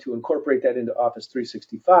they wanted to incorporate that into Office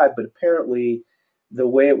 365, but apparently the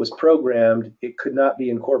way it was programmed, it could not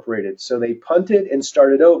be incorporated. So they punted and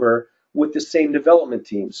started over with the same development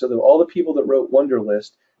team. So all the people that wrote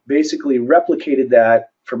Wunderlist basically replicated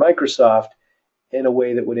that for Microsoft in a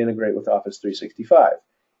way that would integrate with Office 365.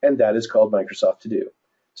 And that is called Microsoft To Do.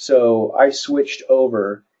 So I switched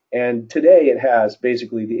over, and today it has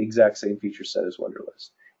basically the exact same feature set as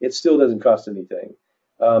Wunderlist. It still doesn't cost anything.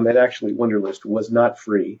 And actually, Wunderlist was not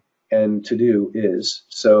free, and To Do is.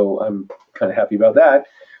 So I'm kind of happy about that.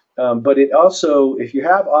 But it also, if you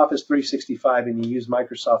have Office 365 and you use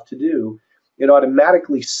Microsoft To Do, it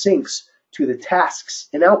automatically syncs to the tasks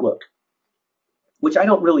in Outlook, which I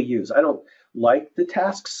don't really use. I don't like the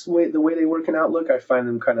tasks the way they work in Outlook. I find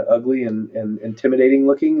them kind of ugly and intimidating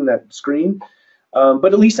looking in that screen.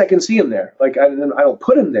 But at least I can see them there. Like I don't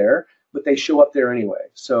put them there, but they show up there anyway.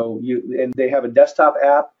 So and they have a desktop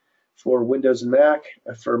app for Windows and Mac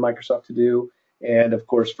for Microsoft To Do, and of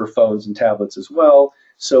course for phones and tablets as well.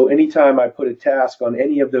 So anytime I put a task on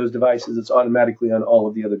any of those devices, it's automatically on all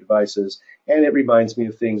of the other devices, and it reminds me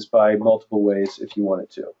of things by multiple ways if you want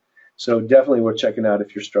it to. So definitely worth checking out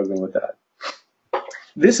if you're struggling with that.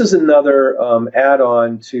 This is another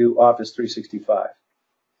add-on to Office 365.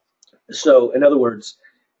 So in other words,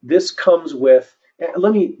 this comes with,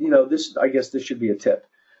 let me, I guess this should be a tip.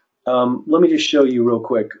 Let me just show you real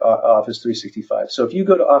quick Office 365. So if you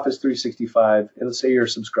go to Office 365, and let's say you're a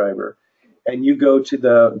subscriber, and you go to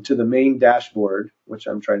the main dashboard, which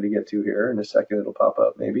I'm trying to get to here in a second, it'll pop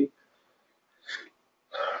up maybe.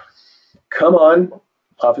 Come on,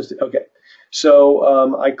 Office. Okay.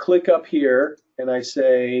 So I click up here and I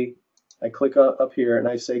click up here and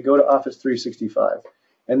I say go to Office 365,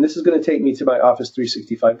 and this is going to take me to my Office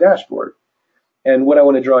 365 dashboard. And what I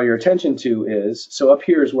want to draw your attention to is, so up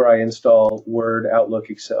here is where I install Word, Outlook,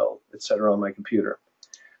 Excel, etc. on my computer.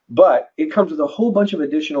 But it comes with a whole bunch of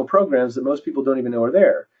additional programs that most people don't even know are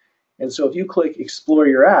there. And so if you click Explore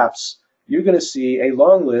Your Apps, you're going to see a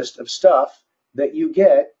long list of stuff that you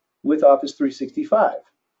get with Office 365.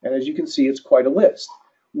 And as you can see, it's quite a list.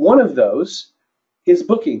 One of those is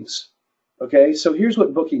Bookings. Okay, so here's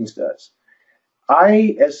what Bookings does.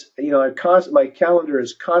 My calendar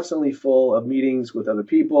is constantly full of meetings with other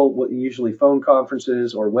people, usually phone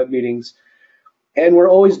conferences or web meetings. And we're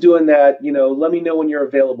always doing that, let me know when you're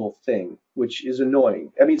available thing, which is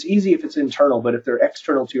annoying. I mean, it's easy if it's internal, but if they're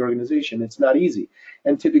external to your organization, it's not easy.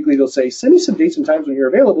 And typically they'll say, send me some dates and times when you're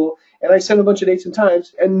available. And I send a bunch of dates and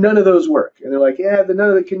times, and none of those work. And they're like, yeah,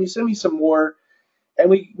 can you send me some more? And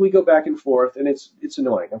we go back and forth, and it's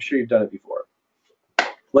annoying. I'm sure you've done it before.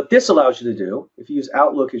 What this allows you to do, if you use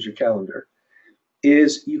Outlook as your calendar,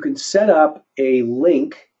 is you can set up a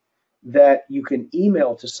link that you can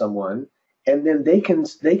email to someone, and then they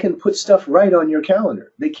can put stuff right on your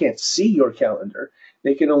calendar. They can't see your calendar.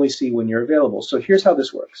 They can only see when you're available. So here's how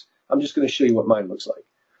this works. I'm just going to show you what mine looks like.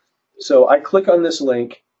 So I click on this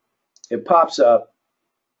link. It pops up.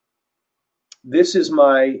 This is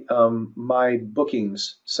my my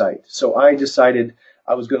bookings site. So I decided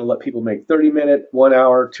I was going to let people make 30-minute, 1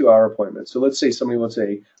 hour, 2 hour appointments. So let's say somebody wants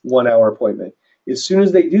a 1 hour appointment. As soon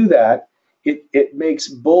as they do that, it makes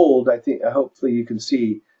bold, I think, hopefully you can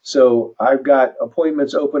see. So I've got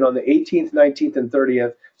appointments open on the 18th, 19th, and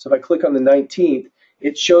 30th. So if I click on the 19th,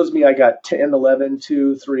 it shows me I got 10, 11,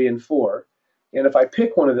 2, 3, and 4. And if I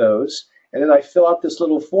pick one of those, and then I fill out this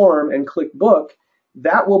little form and click book,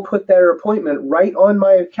 that will put their appointment right on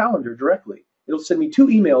my calendar directly. It'll send me 2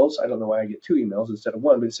 emails. I don't know why I get 2 emails instead of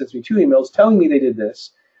 1, but it sends me 2 emails telling me they did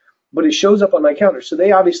this, but it shows up on my calendar. So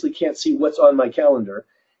they obviously can't see what's on my calendar,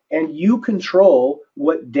 and you control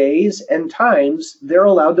what days and times they're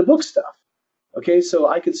allowed to book stuff. Okay, so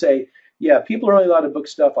I could say, yeah, people are only allowed to book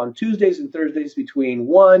stuff on Tuesdays and Thursdays between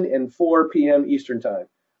 1 and 4 p.m. Eastern time.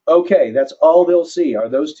 Okay, that's all they'll see are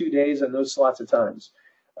those 2 days and those slots of times.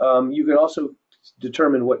 You can also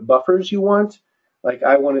determine what buffers you want. Like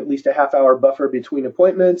I want at least a half-hour buffer between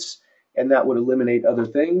appointments, and that would eliminate other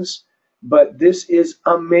things. But this is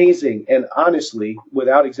amazing, and honestly,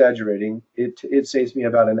 without exaggerating, it saves me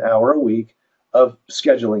about an hour a week of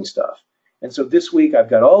scheduling stuff. And so this week I've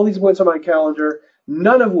got all these points on my calendar,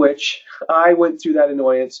 none of which I went through that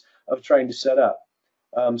annoyance of trying to set up.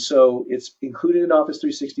 So it's included in Office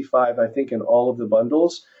 365, I think, in all of the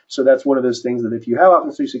bundles. So that's one of those things that if you have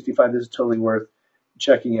Office 365, this is totally worth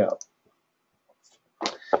checking out.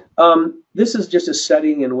 This is just a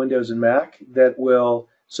setting in Windows and Mac that will,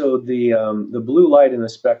 so the blue light in the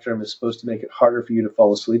spectrum is supposed to make it harder for you to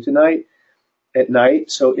fall asleep at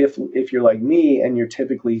night. So if you're like me and you're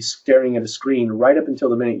typically staring at a screen right up until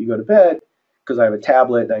the minute you go to bed, because I have a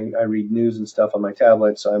tablet, I read news and stuff on my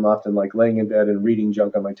tablet, so I'm often like laying in bed and reading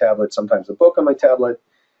junk on my tablet, sometimes a book on my tablet.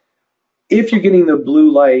 If you're getting the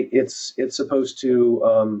blue light, it's supposed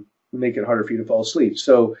to make it harder for you to fall asleep.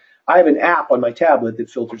 So I have an app on my tablet that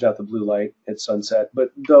filters out the blue light at sunset,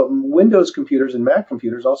 but the Windows computers and Mac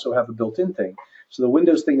computers also have a built-in thing. So the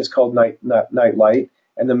Windows thing is called night light,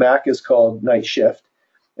 and the Mac is called night shift.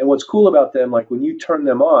 And what's cool about them, like when you turn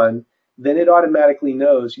them on, then it automatically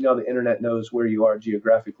knows, you know, the internet knows where you are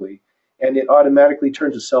geographically, and it automatically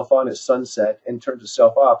turns itself on at sunset and turns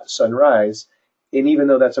itself off at sunrise. And even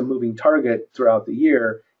though that's a moving target throughout the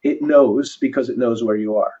year, it knows because it knows where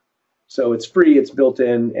you are. So it's free, it's built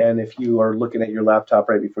in, and if you are looking at your laptop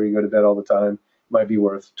right before you go to bed all the time, it might be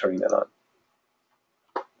worth turning that on.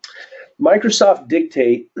 Microsoft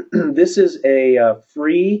Dictate, this is a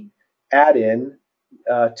free add-in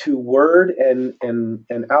to Word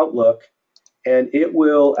and Outlook, and it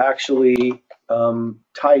will actually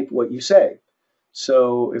type what you say.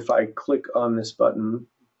 So if I click on this button,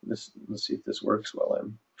 let's see if this works while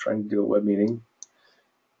I'm trying to do a web meeting.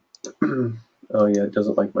 Oh yeah, it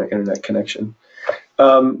doesn't like my internet connection.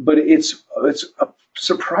 But it's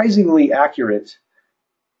surprisingly accurate.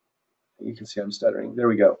 You can see I'm stuttering. There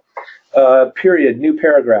we go. Period, new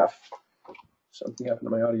paragraph. Something happened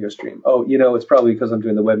to my audio stream. Oh, you know, it's probably because I'm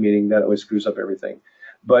doing the web meeting. That always screws up everything.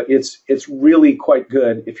 But it's really quite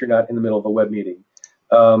good if you're not in the middle of a web meeting.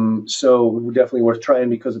 So definitely worth trying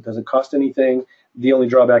because it doesn't cost anything. The only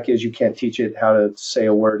drawback is you can't teach it how to say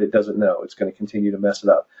a word it doesn't know. It's going to continue to mess it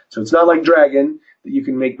up. So it's not like Dragon that you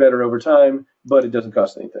can make better over time, but it doesn't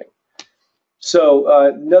cost anything. So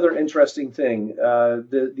another interesting thing,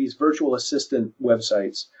 these virtual assistant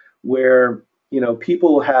websites where, you know,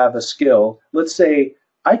 people have a skill. Let's say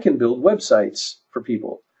I can build websites for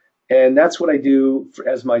people, and that's what I do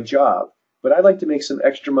as my job. But I'd like to make some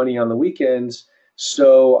extra money on the weekends,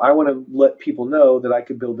 so I want to let people know that I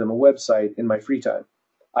could build them a website in my free time.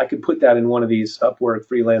 I could put that in one of these Upwork,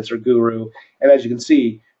 Freelancer, Guru, and as you can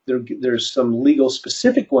see, there's some legal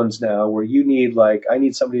specific ones now where you need, like, I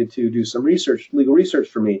need somebody to do some research, legal research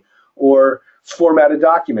for me, or format a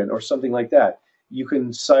document or something like that. You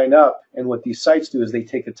can sign up, and what these sites do is they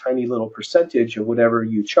take a tiny little percentage of whatever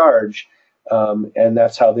you charge, and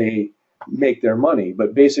that's how they make their money.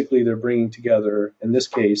 But basically, they're bringing together, in this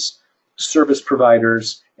case, service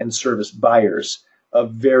providers and service buyers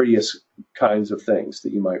of various kinds of things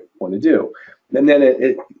that you might want to do. And then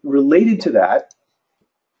it related to that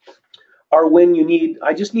are when you need,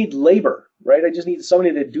 I just need labor, right? I just need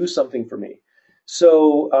somebody to do something for me.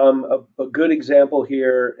 So a good example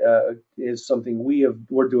here is something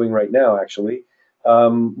we're doing right now, actually.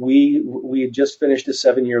 We had just finished a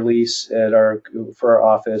 7-year lease for our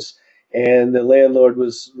office, and the landlord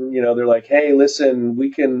was, you know, they're like, hey, listen, we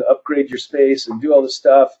can upgrade your space and do all this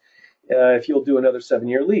stuff if you'll do another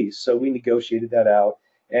 7-year lease. So we negotiated that out.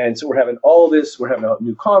 And so we're having all this. We're having a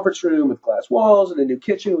new conference room with glass walls and a new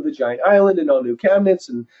kitchen with a giant island and all new cabinets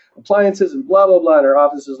and appliances and blah, blah, blah. And our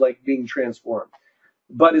office is like being transformed.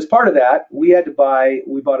 But as part of that, we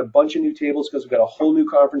bought a bunch of new tables because we've got a whole new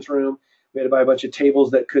conference room. We had to buy a bunch of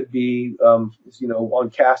tables that could be, you know, on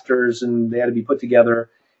casters, and they had to be put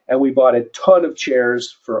together. And we bought a ton of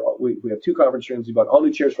chairs we have 2 conference rooms. We bought all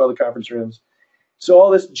new chairs for all the conference rooms. So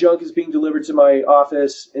all this junk is being delivered to my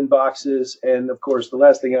office in boxes, and of course, the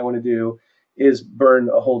last thing I want to do is burn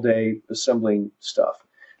a whole day assembling stuff.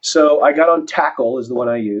 So I got on Tackle, is the one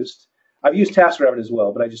I used. I've used TaskRabbit as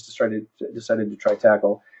well, but I just decided to try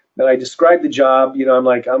Tackle. Then I described the job. You know, I'm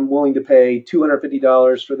like, I'm willing to pay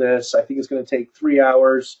 $250 for this. I think it's going to take 3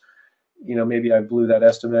 hours. You know, maybe I blew that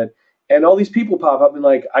estimate. And all these people pop up and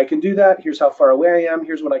like, I can do that. Here's how far away I am.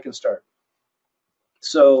 Here's when I can start.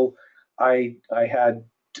 So I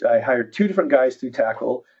hired 2 different guys through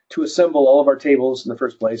Tackle to assemble all of our tables in the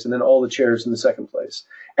first place and then all the chairs in the second place.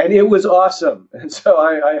 And it was awesome. And so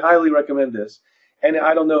I highly recommend this. And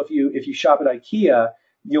I don't know if you shop at IKEA,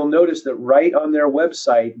 you'll notice that right on their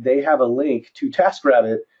website, they have a link to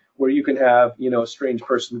TaskRabbit where you can have, you know, a strange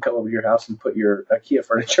person come over to your house and put your IKEA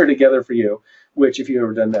furniture together for you, which if you've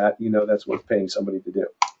ever done that, you know that's worth paying somebody to do.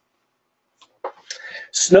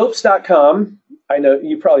 Snopes.com. I know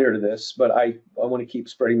you probably heard of this, but I want to keep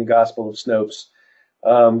spreading the gospel of Snopes.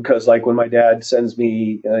 Because like when my dad sends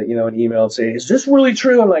me, an email and say, "Is this really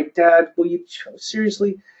true?" I'm like, "Dad, will you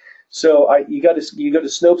seriously?" So you go to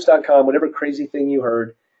Snopes.com, whatever crazy thing you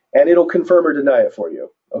heard, and it'll confirm or deny it for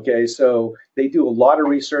you. Okay, so they do a lot of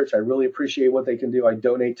research. I really appreciate what they can do. I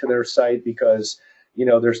donate to their site because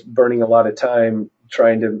they're burning a lot of time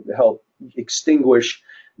trying to help extinguish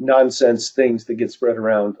nonsense things that get spread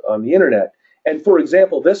around on the internet. And for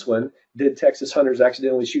example, this one, did Texas hunters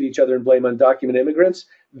accidentally shoot each other and blame undocumented immigrants?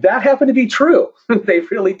 That happened to be true. They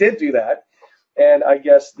really did do that. And I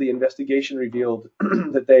guess the investigation revealed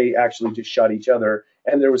that they actually just shot each other,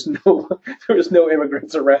 and there was no there was no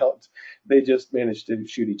immigrants around. They just managed to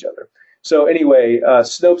shoot each other. So anyway,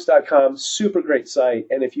 Snopes.com, super great site,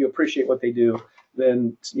 and if you appreciate what they do,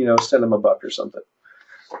 then send them a buck or something.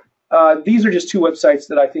 These are just two websites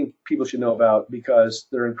that I think people should know about because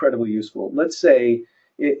they're incredibly useful. Let's say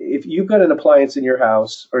if you've got an appliance in your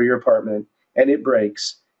house or your apartment and it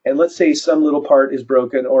breaks, and let's say some little part is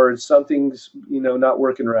broken or something's not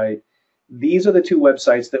working right, these are the two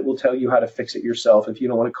websites that will tell you how to fix it yourself if you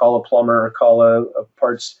don't want to call a plumber or call a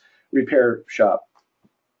parts repair shop.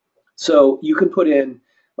 So you can put in,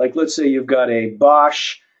 like, let's say you've got a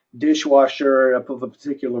Bosch dishwasher of a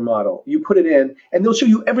particular model. You put it in, and they'll show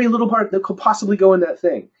you every little part that could possibly go in that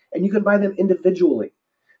thing, and you can buy them individually.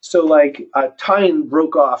 So, like, a tine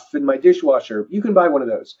broke off in my dishwasher. You can buy one of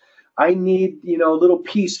those. I need, a little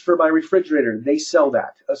piece for my refrigerator. They sell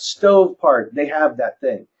that. A stove part, they have that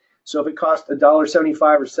thing. So if it costs $1.75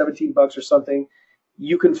 or $17 or something,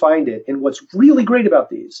 you can find it. And what's really great about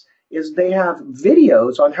these is they have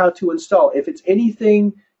videos on how to install. If it's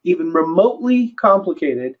anything even remotely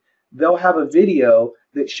complicated, they'll have a video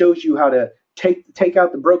that shows you how to take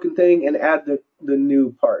out the broken thing and add the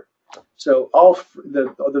new part. So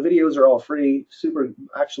the videos are all free. Super,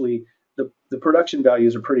 actually, the production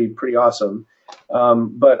values are pretty awesome.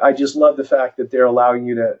 But I just love the fact that they're allowing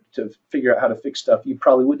you to figure out how to fix stuff you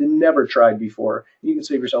probably would have never tried before. You can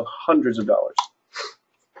save yourself hundreds of dollars.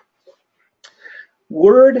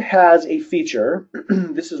 Word has a feature.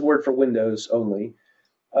 This is Word for Windows only.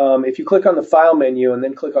 If you click on the File menu and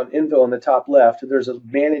then click on Info on the top left, there's a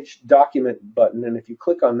Manage Document button, and if you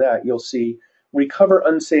click on that, you'll see Recover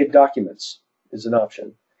Unsaved Documents is an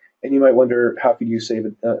option. And you might wonder, how could you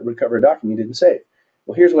recover a document you didn't save?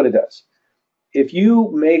 Well, here's what it does. If you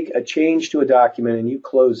make a change to a document and you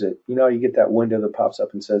close it, you get that window that pops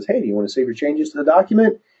up and says, "Hey, do you want to save your changes to the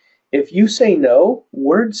document?" If you say no,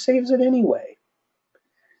 Word saves it anyway.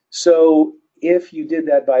 So if you did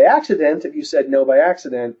that by accident, if you said no by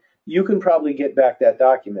accident, you can probably get back that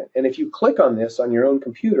document. And if you click on this on your own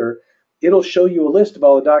computer, it'll show you a list of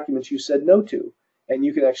all the documents you said no to, and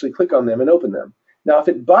you can actually click on them and open them. Now, if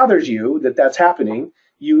it bothers you that that's happening,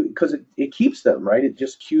 because it keeps them, right? It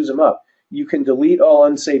just queues them up. You can delete all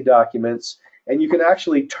unsaved documents, and you can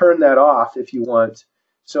actually turn that off if you want.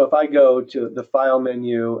 So if I go to the File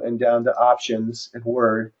menu and down to Options in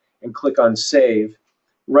Word and click on Save,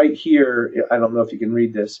 right here, I don't know if you can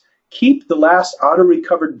read this, keep the last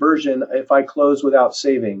auto-recovered version if I close without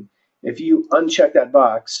saving. If you uncheck that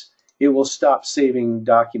box, it will stop saving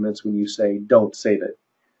documents when you say don't save it.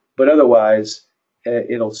 But otherwise,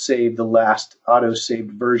 it'll save the last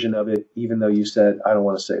auto-saved version of it, even though you said, I don't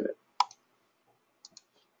want to save it.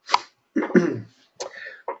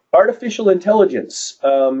 Artificial intelligence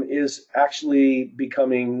is actually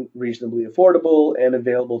becoming reasonably affordable and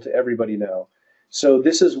available to everybody now. So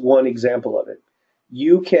this is one example of it.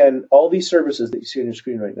 You can, all these services that you see on your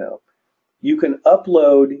screen right now, you can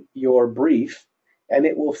upload your brief and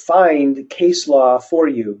it will find case law for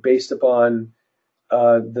you based upon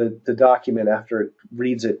the document after it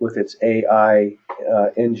reads it with its AI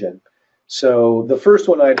engine. So the first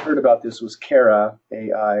one I'd heard about this was Kara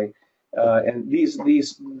AI, and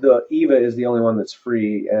the Eva is the only one that's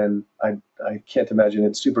free, and I can't imagine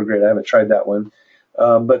it's super great. I haven't tried that one,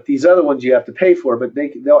 but these other ones you have to pay for. But you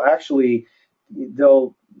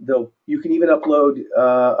can even upload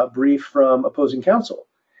a brief from opposing counsel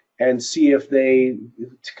and see if they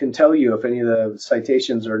can tell you if any of the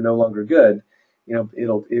citations are no longer good.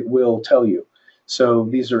 It will tell you. So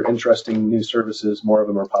these are interesting new services. More of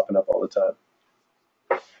them are popping up all the time.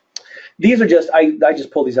 These are just, I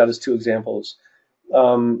just pulled these out as two examples.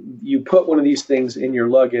 You put one of these things in your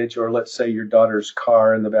luggage, or let's say your daughter's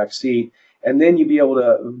car in the back seat, and then you'd be able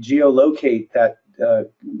to geolocate that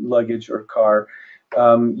luggage or car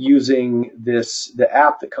using the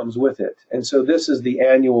app that comes with it. And so this is the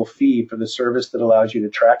annual fee for the service that allows you to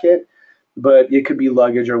track it. But it could be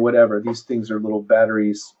luggage or whatever. These things are little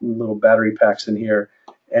battery packs in here,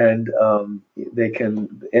 and they can,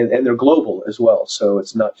 and they're global as well. So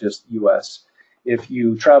it's not just U.S. if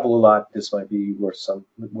you travel a lot, this might be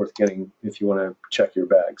worth getting if you want to check your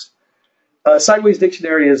bags. Sideways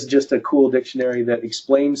Dictionary is just a cool dictionary that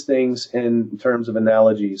explains things in terms of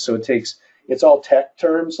analogies. So it's all tech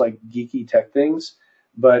terms, like geeky tech things,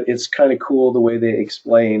 but it's kind of cool the way they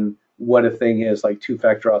explain what a thing is, like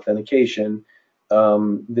two-factor authentication.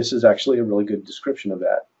 This is actually a really good description of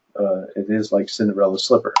that. It is like Cinderella's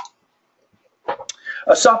slipper.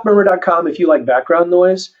 Softmurmur.com if you like background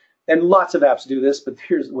noise, and lots of apps do this, but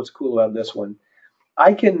here's what's cool about this one.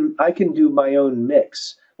 I can do my own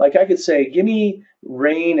mix. Like I could say, give me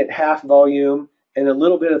rain at half volume and a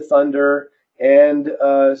little bit of thunder and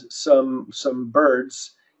some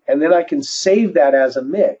birds, and then I can save that as a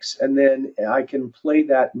mix, and then I can play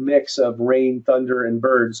that mix of rain, thunder, and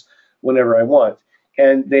birds whenever I want.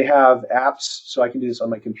 And they have apps, so I can do this on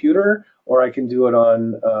my computer, or I can do it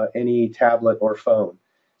on any tablet or phone.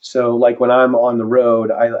 So like when I'm on the road,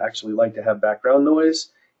 I actually like to have background noise.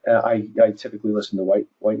 I typically listen to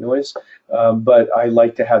white noise, but I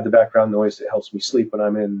like to have the background noise that helps me sleep when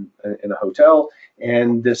I'm in a hotel.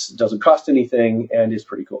 And this doesn't cost anything and is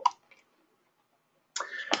pretty cool.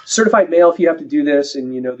 Certified mail, if you have to do this,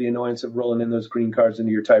 and you know the annoyance of rolling in those green cards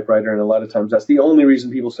into your typewriter, and a lot of times that's the only reason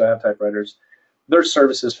people still have typewriters. There's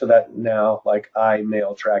services for that now, like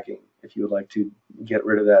iMail tracking, if you would like to get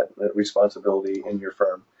rid of that responsibility in your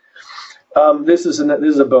firm. This is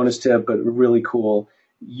a bonus tip, but really cool.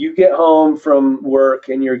 You get home from work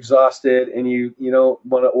and you're exhausted and you don't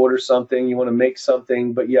want to order something, you want to make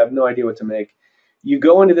something, but you have no idea what to make. You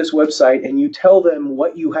go into this website and you tell them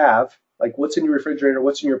what you have, like what's in your refrigerator,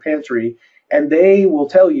 what's in your pantry, and they will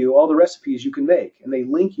tell you all the recipes you can make, and they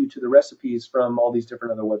link you to the recipes from all these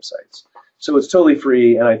different other websites. So it's totally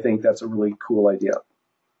free, and I think that's a really cool idea.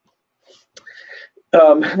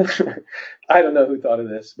 I don't know who thought of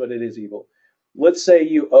this, but it is evil. Let's say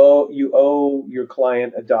you owe your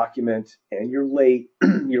client a document and you're late,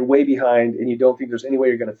 you're way behind, and you don't think there's any way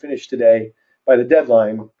you're going to finish today by the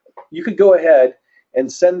deadline. You could go ahead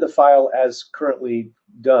and send the file as currently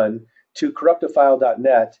done to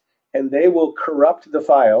corruptafile.net, and they will corrupt the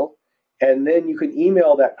file, and then you can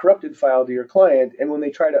email that corrupted file to your client, and when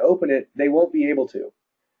they try to open it, they won't be able to.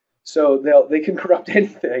 So they can corrupt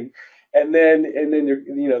anything. And then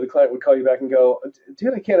the client would call you back and go,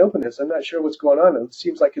 dude, I can't open this. I'm not sure what's going on. It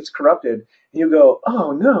seems like it's corrupted. And you go,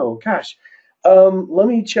 oh no, gosh, let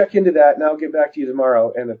me check into that and I'll get back to you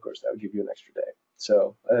tomorrow. And of course, that would give you an extra day.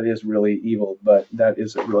 So that is really evil, but that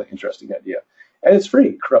is a really interesting idea. And it's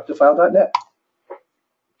free, corruptafile.net.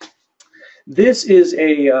 This is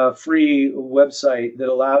a free website that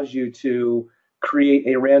allows you to create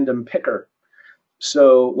a random picker.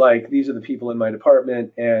 So like these are the people in my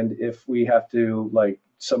department, and if we have to, like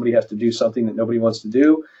somebody has to do something that nobody wants to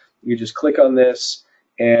do, you just click on this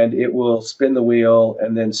and it will spin the wheel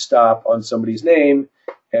and then stop on somebody's name.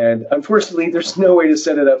 And unfortunately, there's no way to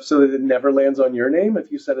set it up so that it never lands on your name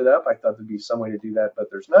if you set it up. I thought there'd be some way to do that,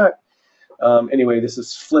 but there's not. Anyway, this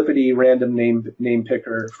is Flippity Random Name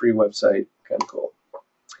Picker, free website, kind of cool.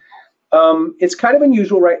 It's kind of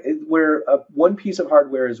unusual, right, where one piece of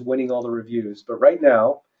hardware is winning all the reviews. But right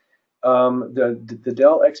now, the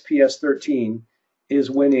Dell XPS 13 is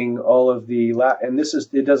winning all of the, and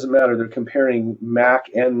it doesn't matter. They're comparing Mac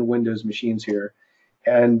and Windows machines here.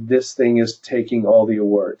 And this thing is taking all the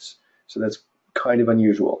awards. So that's kind of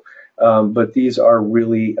unusual. But these are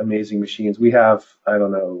really amazing machines. We have, I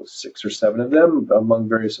don't know, 6 or 7 of them among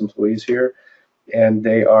various employees here. And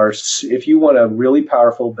they are, if you want a really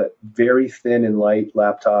powerful but very thin and light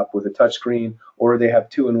laptop with a touchscreen, or they have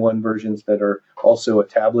 2-in-1 versions that are also a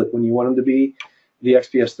tablet when you want them to be, the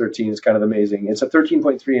XPS 13 is kind of amazing. It's a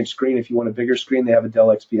 13.3-inch screen. If you want a bigger screen, they have a Dell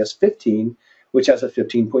XPS 15, which has a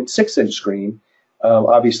 15.6-inch screen.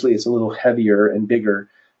 Obviously, it's a little heavier and bigger,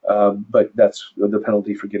 but that's the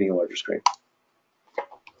penalty for getting a larger screen.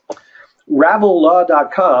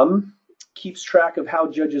 Ravellaw.com keeps track of how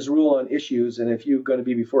judges rule on issues, and if you're going to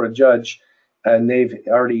be before a judge and they've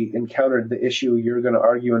already encountered the issue you're going to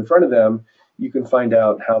argue in front of them, you can find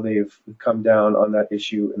out how they've come down on that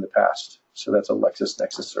issue in the past. So that's a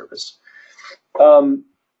LexisNexis service.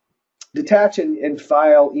 Detach and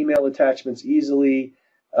file email attachments easily.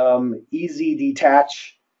 Easy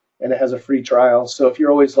Detach, and it has a free trial. So if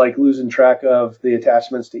you're always like losing track of the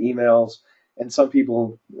attachments to emails, and some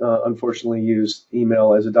people unfortunately use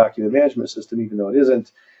email as a document management system, even though it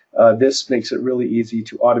isn't, this makes it really easy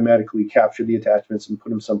to automatically capture the attachments and put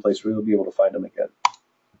them someplace where you'll be able to find them again.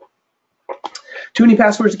 Too many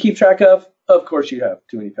passwords to keep track of? Of course you have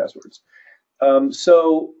too many passwords.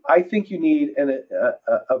 So I think you need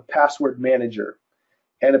a password manager.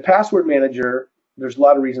 And a password manager, there's a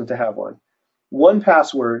lot of reasons to have one. One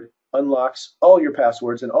password unlocks all your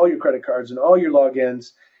passwords and all your credit cards and all your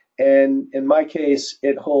logins. And in my case,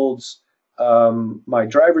 it holds my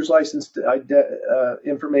driver's license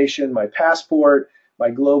information, my passport, my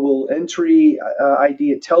global entry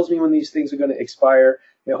ID. It tells me when these things are going to expire.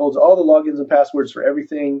 It holds all the logins and passwords for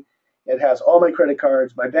everything. It has all my credit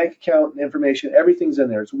cards, my bank account information, everything's in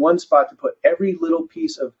there. It's one spot to put every little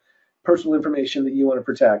piece of personal information that you want to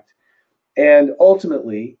protect. And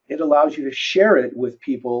ultimately, it allows you to share it with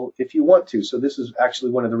people if you want to. So this is actually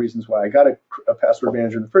one of the reasons why I got a password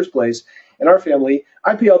manager in the first place. In our family,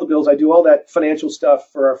 I pay all the bills. I do all that financial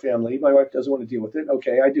stuff for our family. My wife doesn't want to deal with it.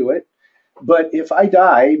 Okay, I do it. But if I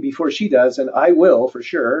die before she does, and I will for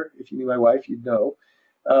sure, if you knew my wife, you'd know,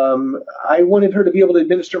 I wanted her to be able to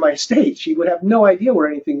administer my estate. She would have no idea where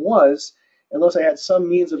anything was unless I had some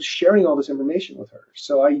means of sharing all this information with her.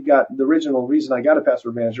 So I got the original reason I got a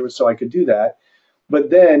password manager was so I could do that. But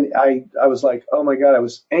then I was like, oh my God, I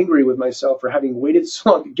was angry with myself for having waited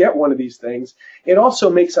so long to get one of these things. It also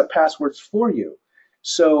makes up passwords for you.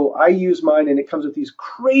 So I use mine, and it comes with these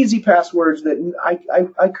crazy passwords that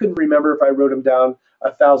I couldn't remember if I wrote them down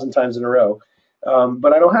 1,000 times in a row.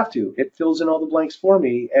 But I don't have to. It fills in all the blanks for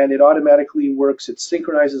me, and it automatically works. It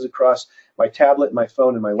synchronizes across my tablet, my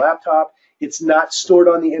phone, and my laptop. It's not stored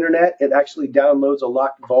on the internet. It actually downloads a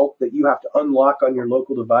locked vault that you have to unlock on your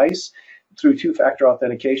local device through two-factor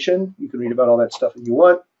authentication. You can read about all that stuff if you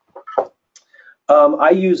want. I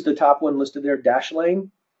use the top one listed there, Dashlane.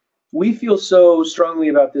 We feel so strongly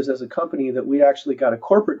about this as a company that we actually got a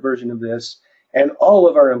corporate version of this, and all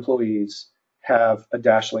of our employees have a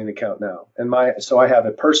Dashlane account now. And so I have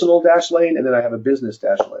a personal Dashlane, and then I have a business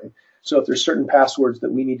Dashlane. So if there's certain passwords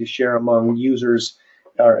that we need to share among users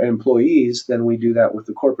or employees, then we do that with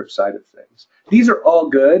the corporate side of things. These are all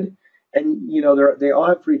good, and they all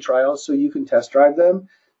have free trials, so you can test drive them.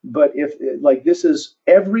 But if this is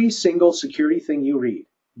every single security thing you read,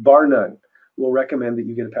 bar none, will recommend that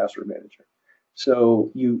you get a password manager.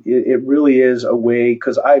 So it really is a way,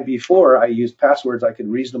 because before I used passwords I could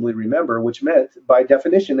reasonably remember, which meant by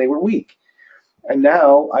definition they were weak. And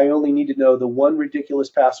now I only need to know the one ridiculous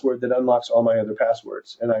password that unlocks all my other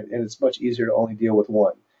passwords, and it's much easier to only deal with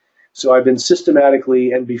one. So I've been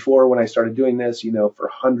systematically, and before when I started doing this, for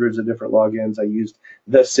hundreds of different logins, I used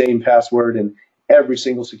the same password, and every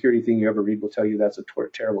single security thing you ever read will tell you that's a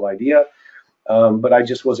terrible idea. But I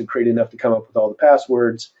just wasn't creative enough to come up with all the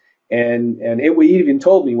passwords. And it even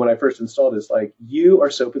told me when I first installed this, like, you are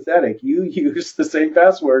so pathetic. You use the same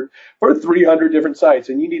password for 300 different sites,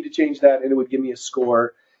 and you need to change that. And it would give me a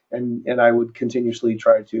score, and I would continuously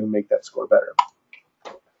try to make that score better.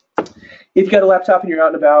 If you've got a laptop and you're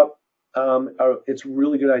out and about, it's a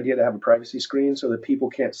really good idea to have a privacy screen so that people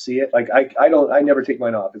can't see it. Like I never take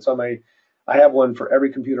mine off. It's on I have one for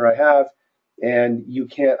every computer I have, and you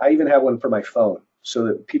can't. I even have one for my phone, so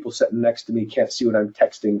that people sitting next to me can't see what I'm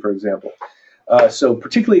texting, for example. So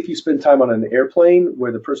particularly if you spend time on an airplane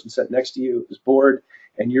where the person sitting next to you is bored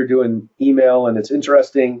and you're doing email and it's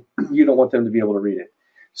interesting, you don't want them to be able to read it.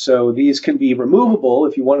 So these can be removable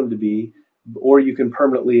if you want them to be, or you can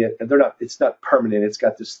permanently, it's not permanent, it's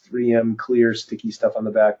got this 3M clear sticky stuff on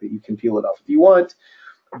the back that you can peel it off if you want,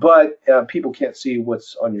 but people can't see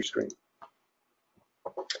what's on your screen.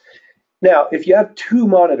 Now, if you have two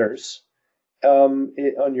monitors,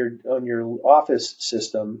 on your office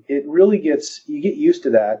system, it really you get used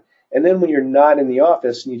to that. And then when you're not in the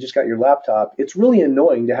office and you just got your laptop, it's really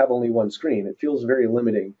annoying to have only one screen. It feels very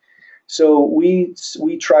limiting. So we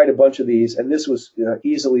tried a bunch of these, and this was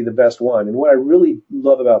easily the best one. And what I really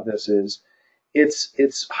love about this is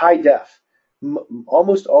it's high def.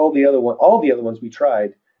 Almost all the other ones we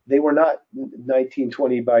tried, they were not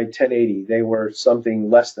 1920 by 1080. They were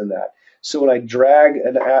something less than that. So when I drag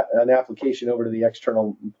an application over to the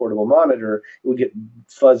external portable monitor, it would get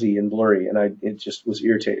fuzzy and blurry, and it just was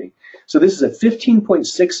irritating. So this is a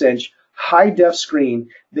 15.6-inch high-def screen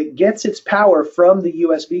that gets its power from the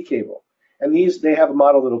USB cable. And they have a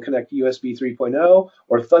model that will connect USB 3.0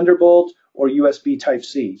 or Thunderbolt or USB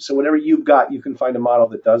Type-C. So whatever you've got, you can find a model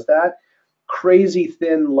that does that. Crazy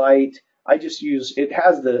thin, light. I just use, it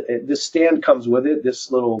has this stand comes with it,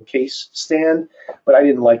 this little case stand, but I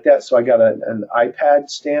didn't like that, so I got an iPad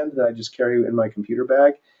stand that I just carry in my computer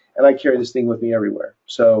bag, and I carry this thing with me everywhere.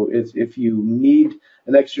 So if you need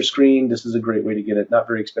an extra screen, this is a great way to get it. Not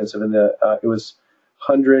very expensive, and it was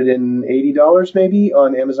 $180 maybe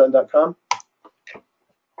on Amazon.com.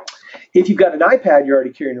 If you've got an iPad you're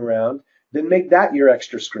already carrying around, then make that your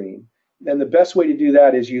extra screen. And the best way to do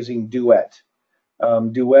that is using Duet.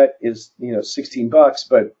 Duet is $16,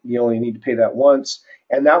 but you only need to pay that once,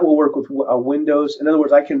 and that will work with Windows. In other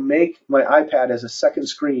words, I can make my iPad as a second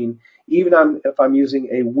screen, even if I'm using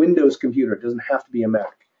a Windows computer. It doesn't have to be a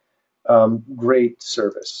Mac. Great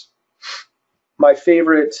service. My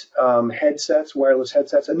favorite headsets, wireless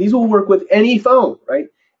headsets, and these will work with any phone, right?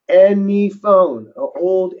 Any phone, an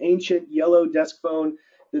old, ancient, yellow desk phone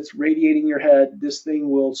that's radiating your head, this thing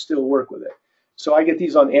will still work with it. So I get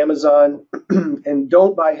these on Amazon, and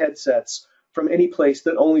don't buy headsets from any place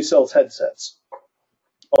that only sells headsets.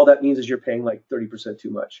 All that means is you're paying like 30% too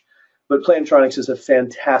much. But Plantronics is a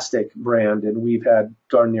fantastic brand, and we've had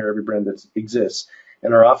darn near every brand that exists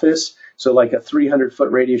in our office. So like a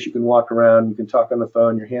 300-foot radius, you can walk around, you can talk on the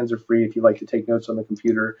phone, your hands are free. If you like to take notes on the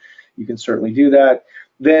computer, you can certainly do that.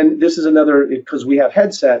 Then this is another, because we have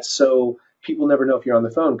headsets, so people never know if you're on the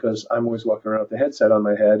phone because I'm always walking around with the headset on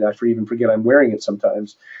my head. I even forget I'm wearing it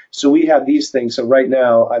sometimes. So we have these things. So right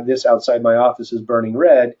now, this outside my office is burning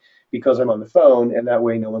red because I'm on the phone, and that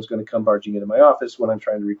way no one's going to come barging into my office when I'm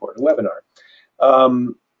trying to record a webinar.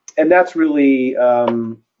 And that's really,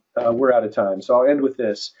 we're out of time. So I'll end with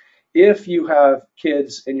this. If you have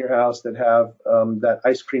kids in your house that have that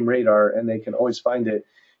ice cream radar and they can always find it,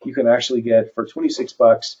 you can actually get, for 26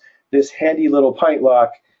 bucks, this handy little pint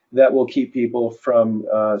lock that will keep people from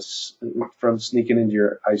sneaking into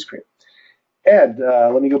your ice cream. And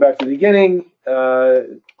let me go back to the beginning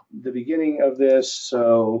of this.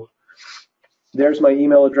 So there's my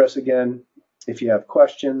email address again. If you have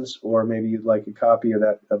questions, or maybe you'd like a copy of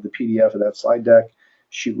the PDF of that slide deck,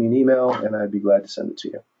 shoot me an email and I'd be glad to send it to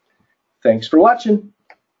you. Thanks for watching.